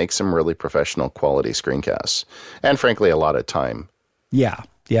can make some really professional quality screencasts, and frankly, a lot of time. Yeah,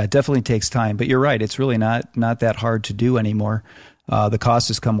 it definitely takes time. But you're right; it's really not that hard to do anymore. The cost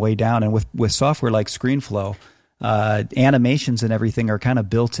has come way down, and with software like ScreenFlow, animations and everything are kind of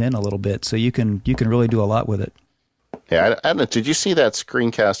built in a little bit, so you can really do a lot with it. Yeah, I don't know. Did you see that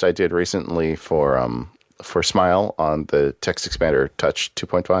screencast I did recently for Smile on the TextExpander Touch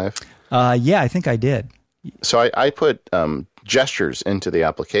 2.5? Yeah, I think I did. So I put gestures into the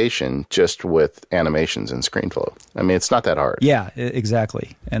application just with animations in ScreenFlow. I mean, it's not that hard. Yeah,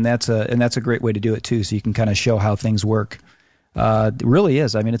 exactly, and that's a great way to do it too. So you can kind of show how things work. It really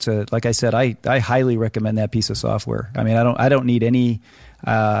is. I mean, like I said, I highly recommend that piece of software. I mean, I don't need any.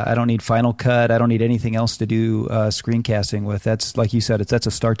 I don't need Final Cut. I don't need anything else to do screencasting with. That's, like you said, that's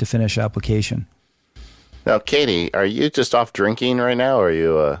a start to finish application. Now, Katie, are you just off drinking right now, or are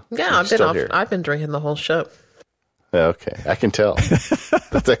you? Yeah, I've been drinking the whole show. Okay, I can tell.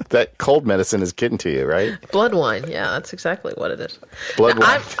 that cold medicine is getting to you, right? Blood wine. Yeah, that's exactly what it is. Blood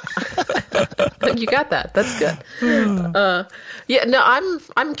wine. You got that. That's good.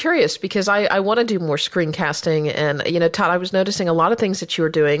 I'm curious because I want to do more screencasting. And, Todd, I was noticing a lot of things that you were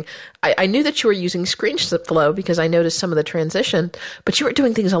doing. I knew that you were using ScreenFlow because I noticed some of the transition, but you were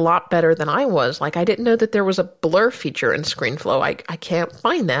doing things a lot better than I was. Like, I didn't know that there was a blur feature in ScreenFlow. I can't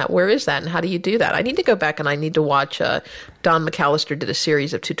find that. Where is that? And how do you do that? I need to go back and I need to watch. Don McAllister did a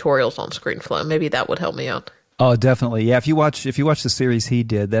series of tutorials on ScreenFlow. Maybe that would help me out. Oh, definitely. Yeah, if you watch the series he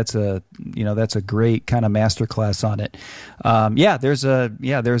did, that's a great kind of masterclass on it. There's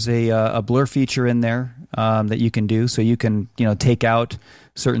a blur feature in there that you can do, so you can take out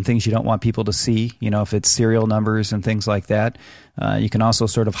certain things you don't want people to see. If it's serial numbers and things like that. You can also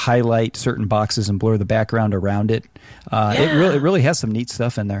sort of highlight certain boxes and blur the background around it. It really has some neat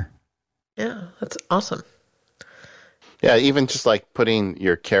stuff in there. Yeah, that's awesome. Yeah, even just like putting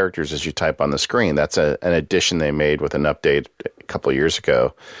your characters as you type on the screen. That's an addition they made with an update a couple of years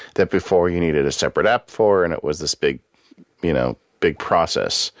ago that before you needed a separate app for, and it was this big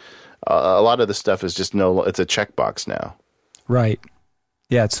process. A lot of the stuff is just it's a checkbox now. Right.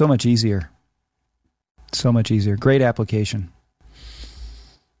 Yeah, it's so much easier. So much easier. Great application.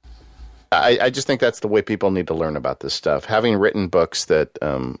 I just think that's the way people need to learn about this stuff. Having written books that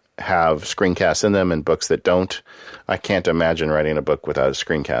have screencasts in them and books that don't, I can't imagine writing a book without a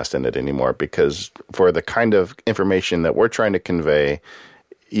screencast in it anymore, because for the kind of information that we're trying to convey,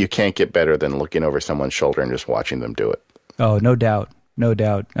 you can't get better than looking over someone's shoulder and just watching them do it. Oh, no doubt. No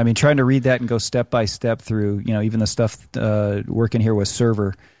doubt. I mean, trying to read that and go step by step through, even the stuff working here with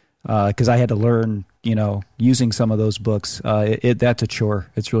Server, because I had to learn, using some of those books. That's a chore.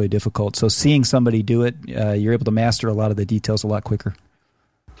 It's really difficult. So seeing somebody do it, you're able to master a lot of the details a lot quicker.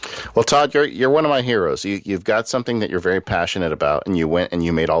 Well, Todd, you're one of my heroes. You've got something that you're very passionate about, and you went and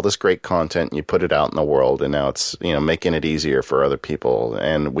you made all this great content, and you put it out in the world, and now it's making it easier for other people,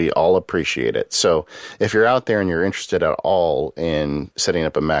 and we all appreciate it. So if you're out there and you're interested at all in setting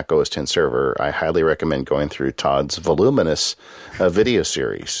up a Mac OS X server, I highly recommend going through Todd's voluminous video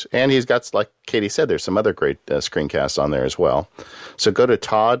series. And he's got, like Katie said, there's some other great screencasts on there as well. So go to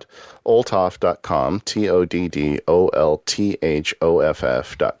toddolthoff.com,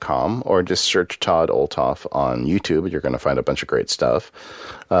 TODDOLTHOFF.com, or just search Todd Olthoff on YouTube. You're going to find a bunch of great stuff.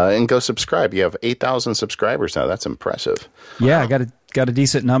 And go subscribe. You have 8,000 subscribers now. That's impressive. Yeah, wow. I got a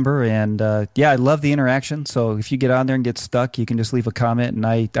decent number, and I love the interaction. So if you get on there and get stuck, you can just leave a comment, and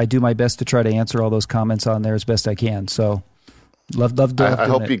I do my best to try to answer all those comments on there as best I can. So love I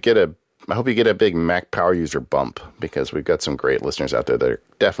hope you get a big Mac Power User bump, because we've got some great listeners out there that are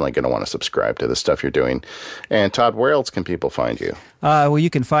definitely going to want to subscribe to the stuff you're doing. And Todd, where else can people find you? Well, you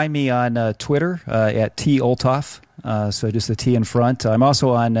can find me on Twitter at TOlthoff. So just the T in front. I'm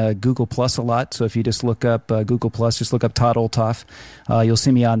also on Google Plus a lot. So if you just look up Google Plus, just look up Todd Olthoff. You'll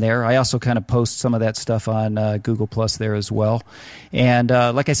see me on there. I also kind of post some of that stuff on Google Plus there as well. And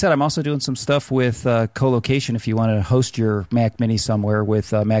like I said, I'm also doing some stuff with co-location. If you want to host your Mac Mini somewhere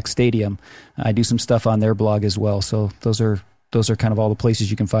with Mac Stadium, I do some stuff on their blog as well. So those are kind of all the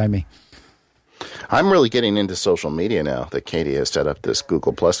places you can find me. I'm really getting into social media now that Katie has set up this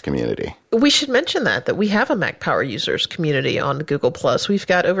Google Plus community. We should mention that we have a Mac Power Users community on Google Plus. We've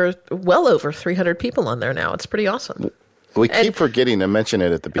got well over 300 people on there now. It's pretty awesome. We keep forgetting to mention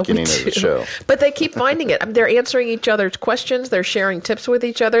it at the beginning of the show. But they keep finding it. They're answering each other's questions. They're sharing tips with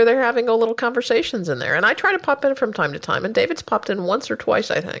each other. They're having little conversations in there. And I try to pop in from time to time. And David's popped in once or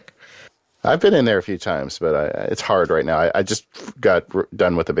twice, I think. I've been in there a few times, but it's hard right now. I just got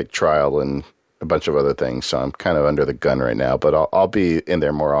done with a big trial and a bunch of other things, so I'm kind of under the gun right now, but I'll be in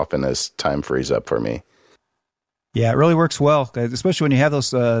there more often as time frees up for me. Yeah, it really works well, especially when you have those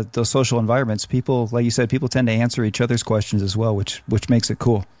social environments. People, like you said, people tend to answer each other's questions as well, which makes it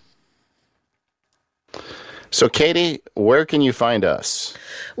cool. So, Katie, where can you find us?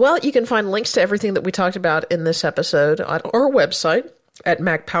 Well, you can find links to everything that we talked about in this episode on our website at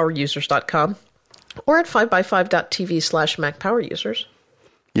macpowerusers.com or at 5by5.tv/macpowerusers.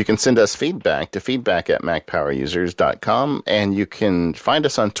 You can send us feedback to feedback@macpowerusers.com, and you can find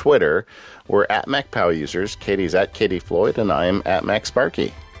us on Twitter. We're at MacPowerUsers. Katie's at Katie Floyd, and I'm at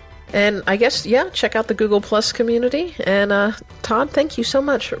MacSparky. And I guess, check out the Google Plus community. And Todd, thank you so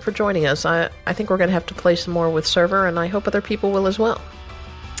much for joining us. I think we're going to have to play some more with Server, and I hope other people will as well.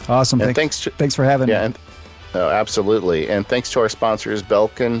 Awesome. Thanks for having me. Oh, absolutely. And thanks to our sponsors,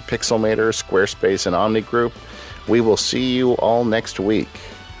 Belkin, Pixelmator, Squarespace, and Omni Group. We will see you all next week.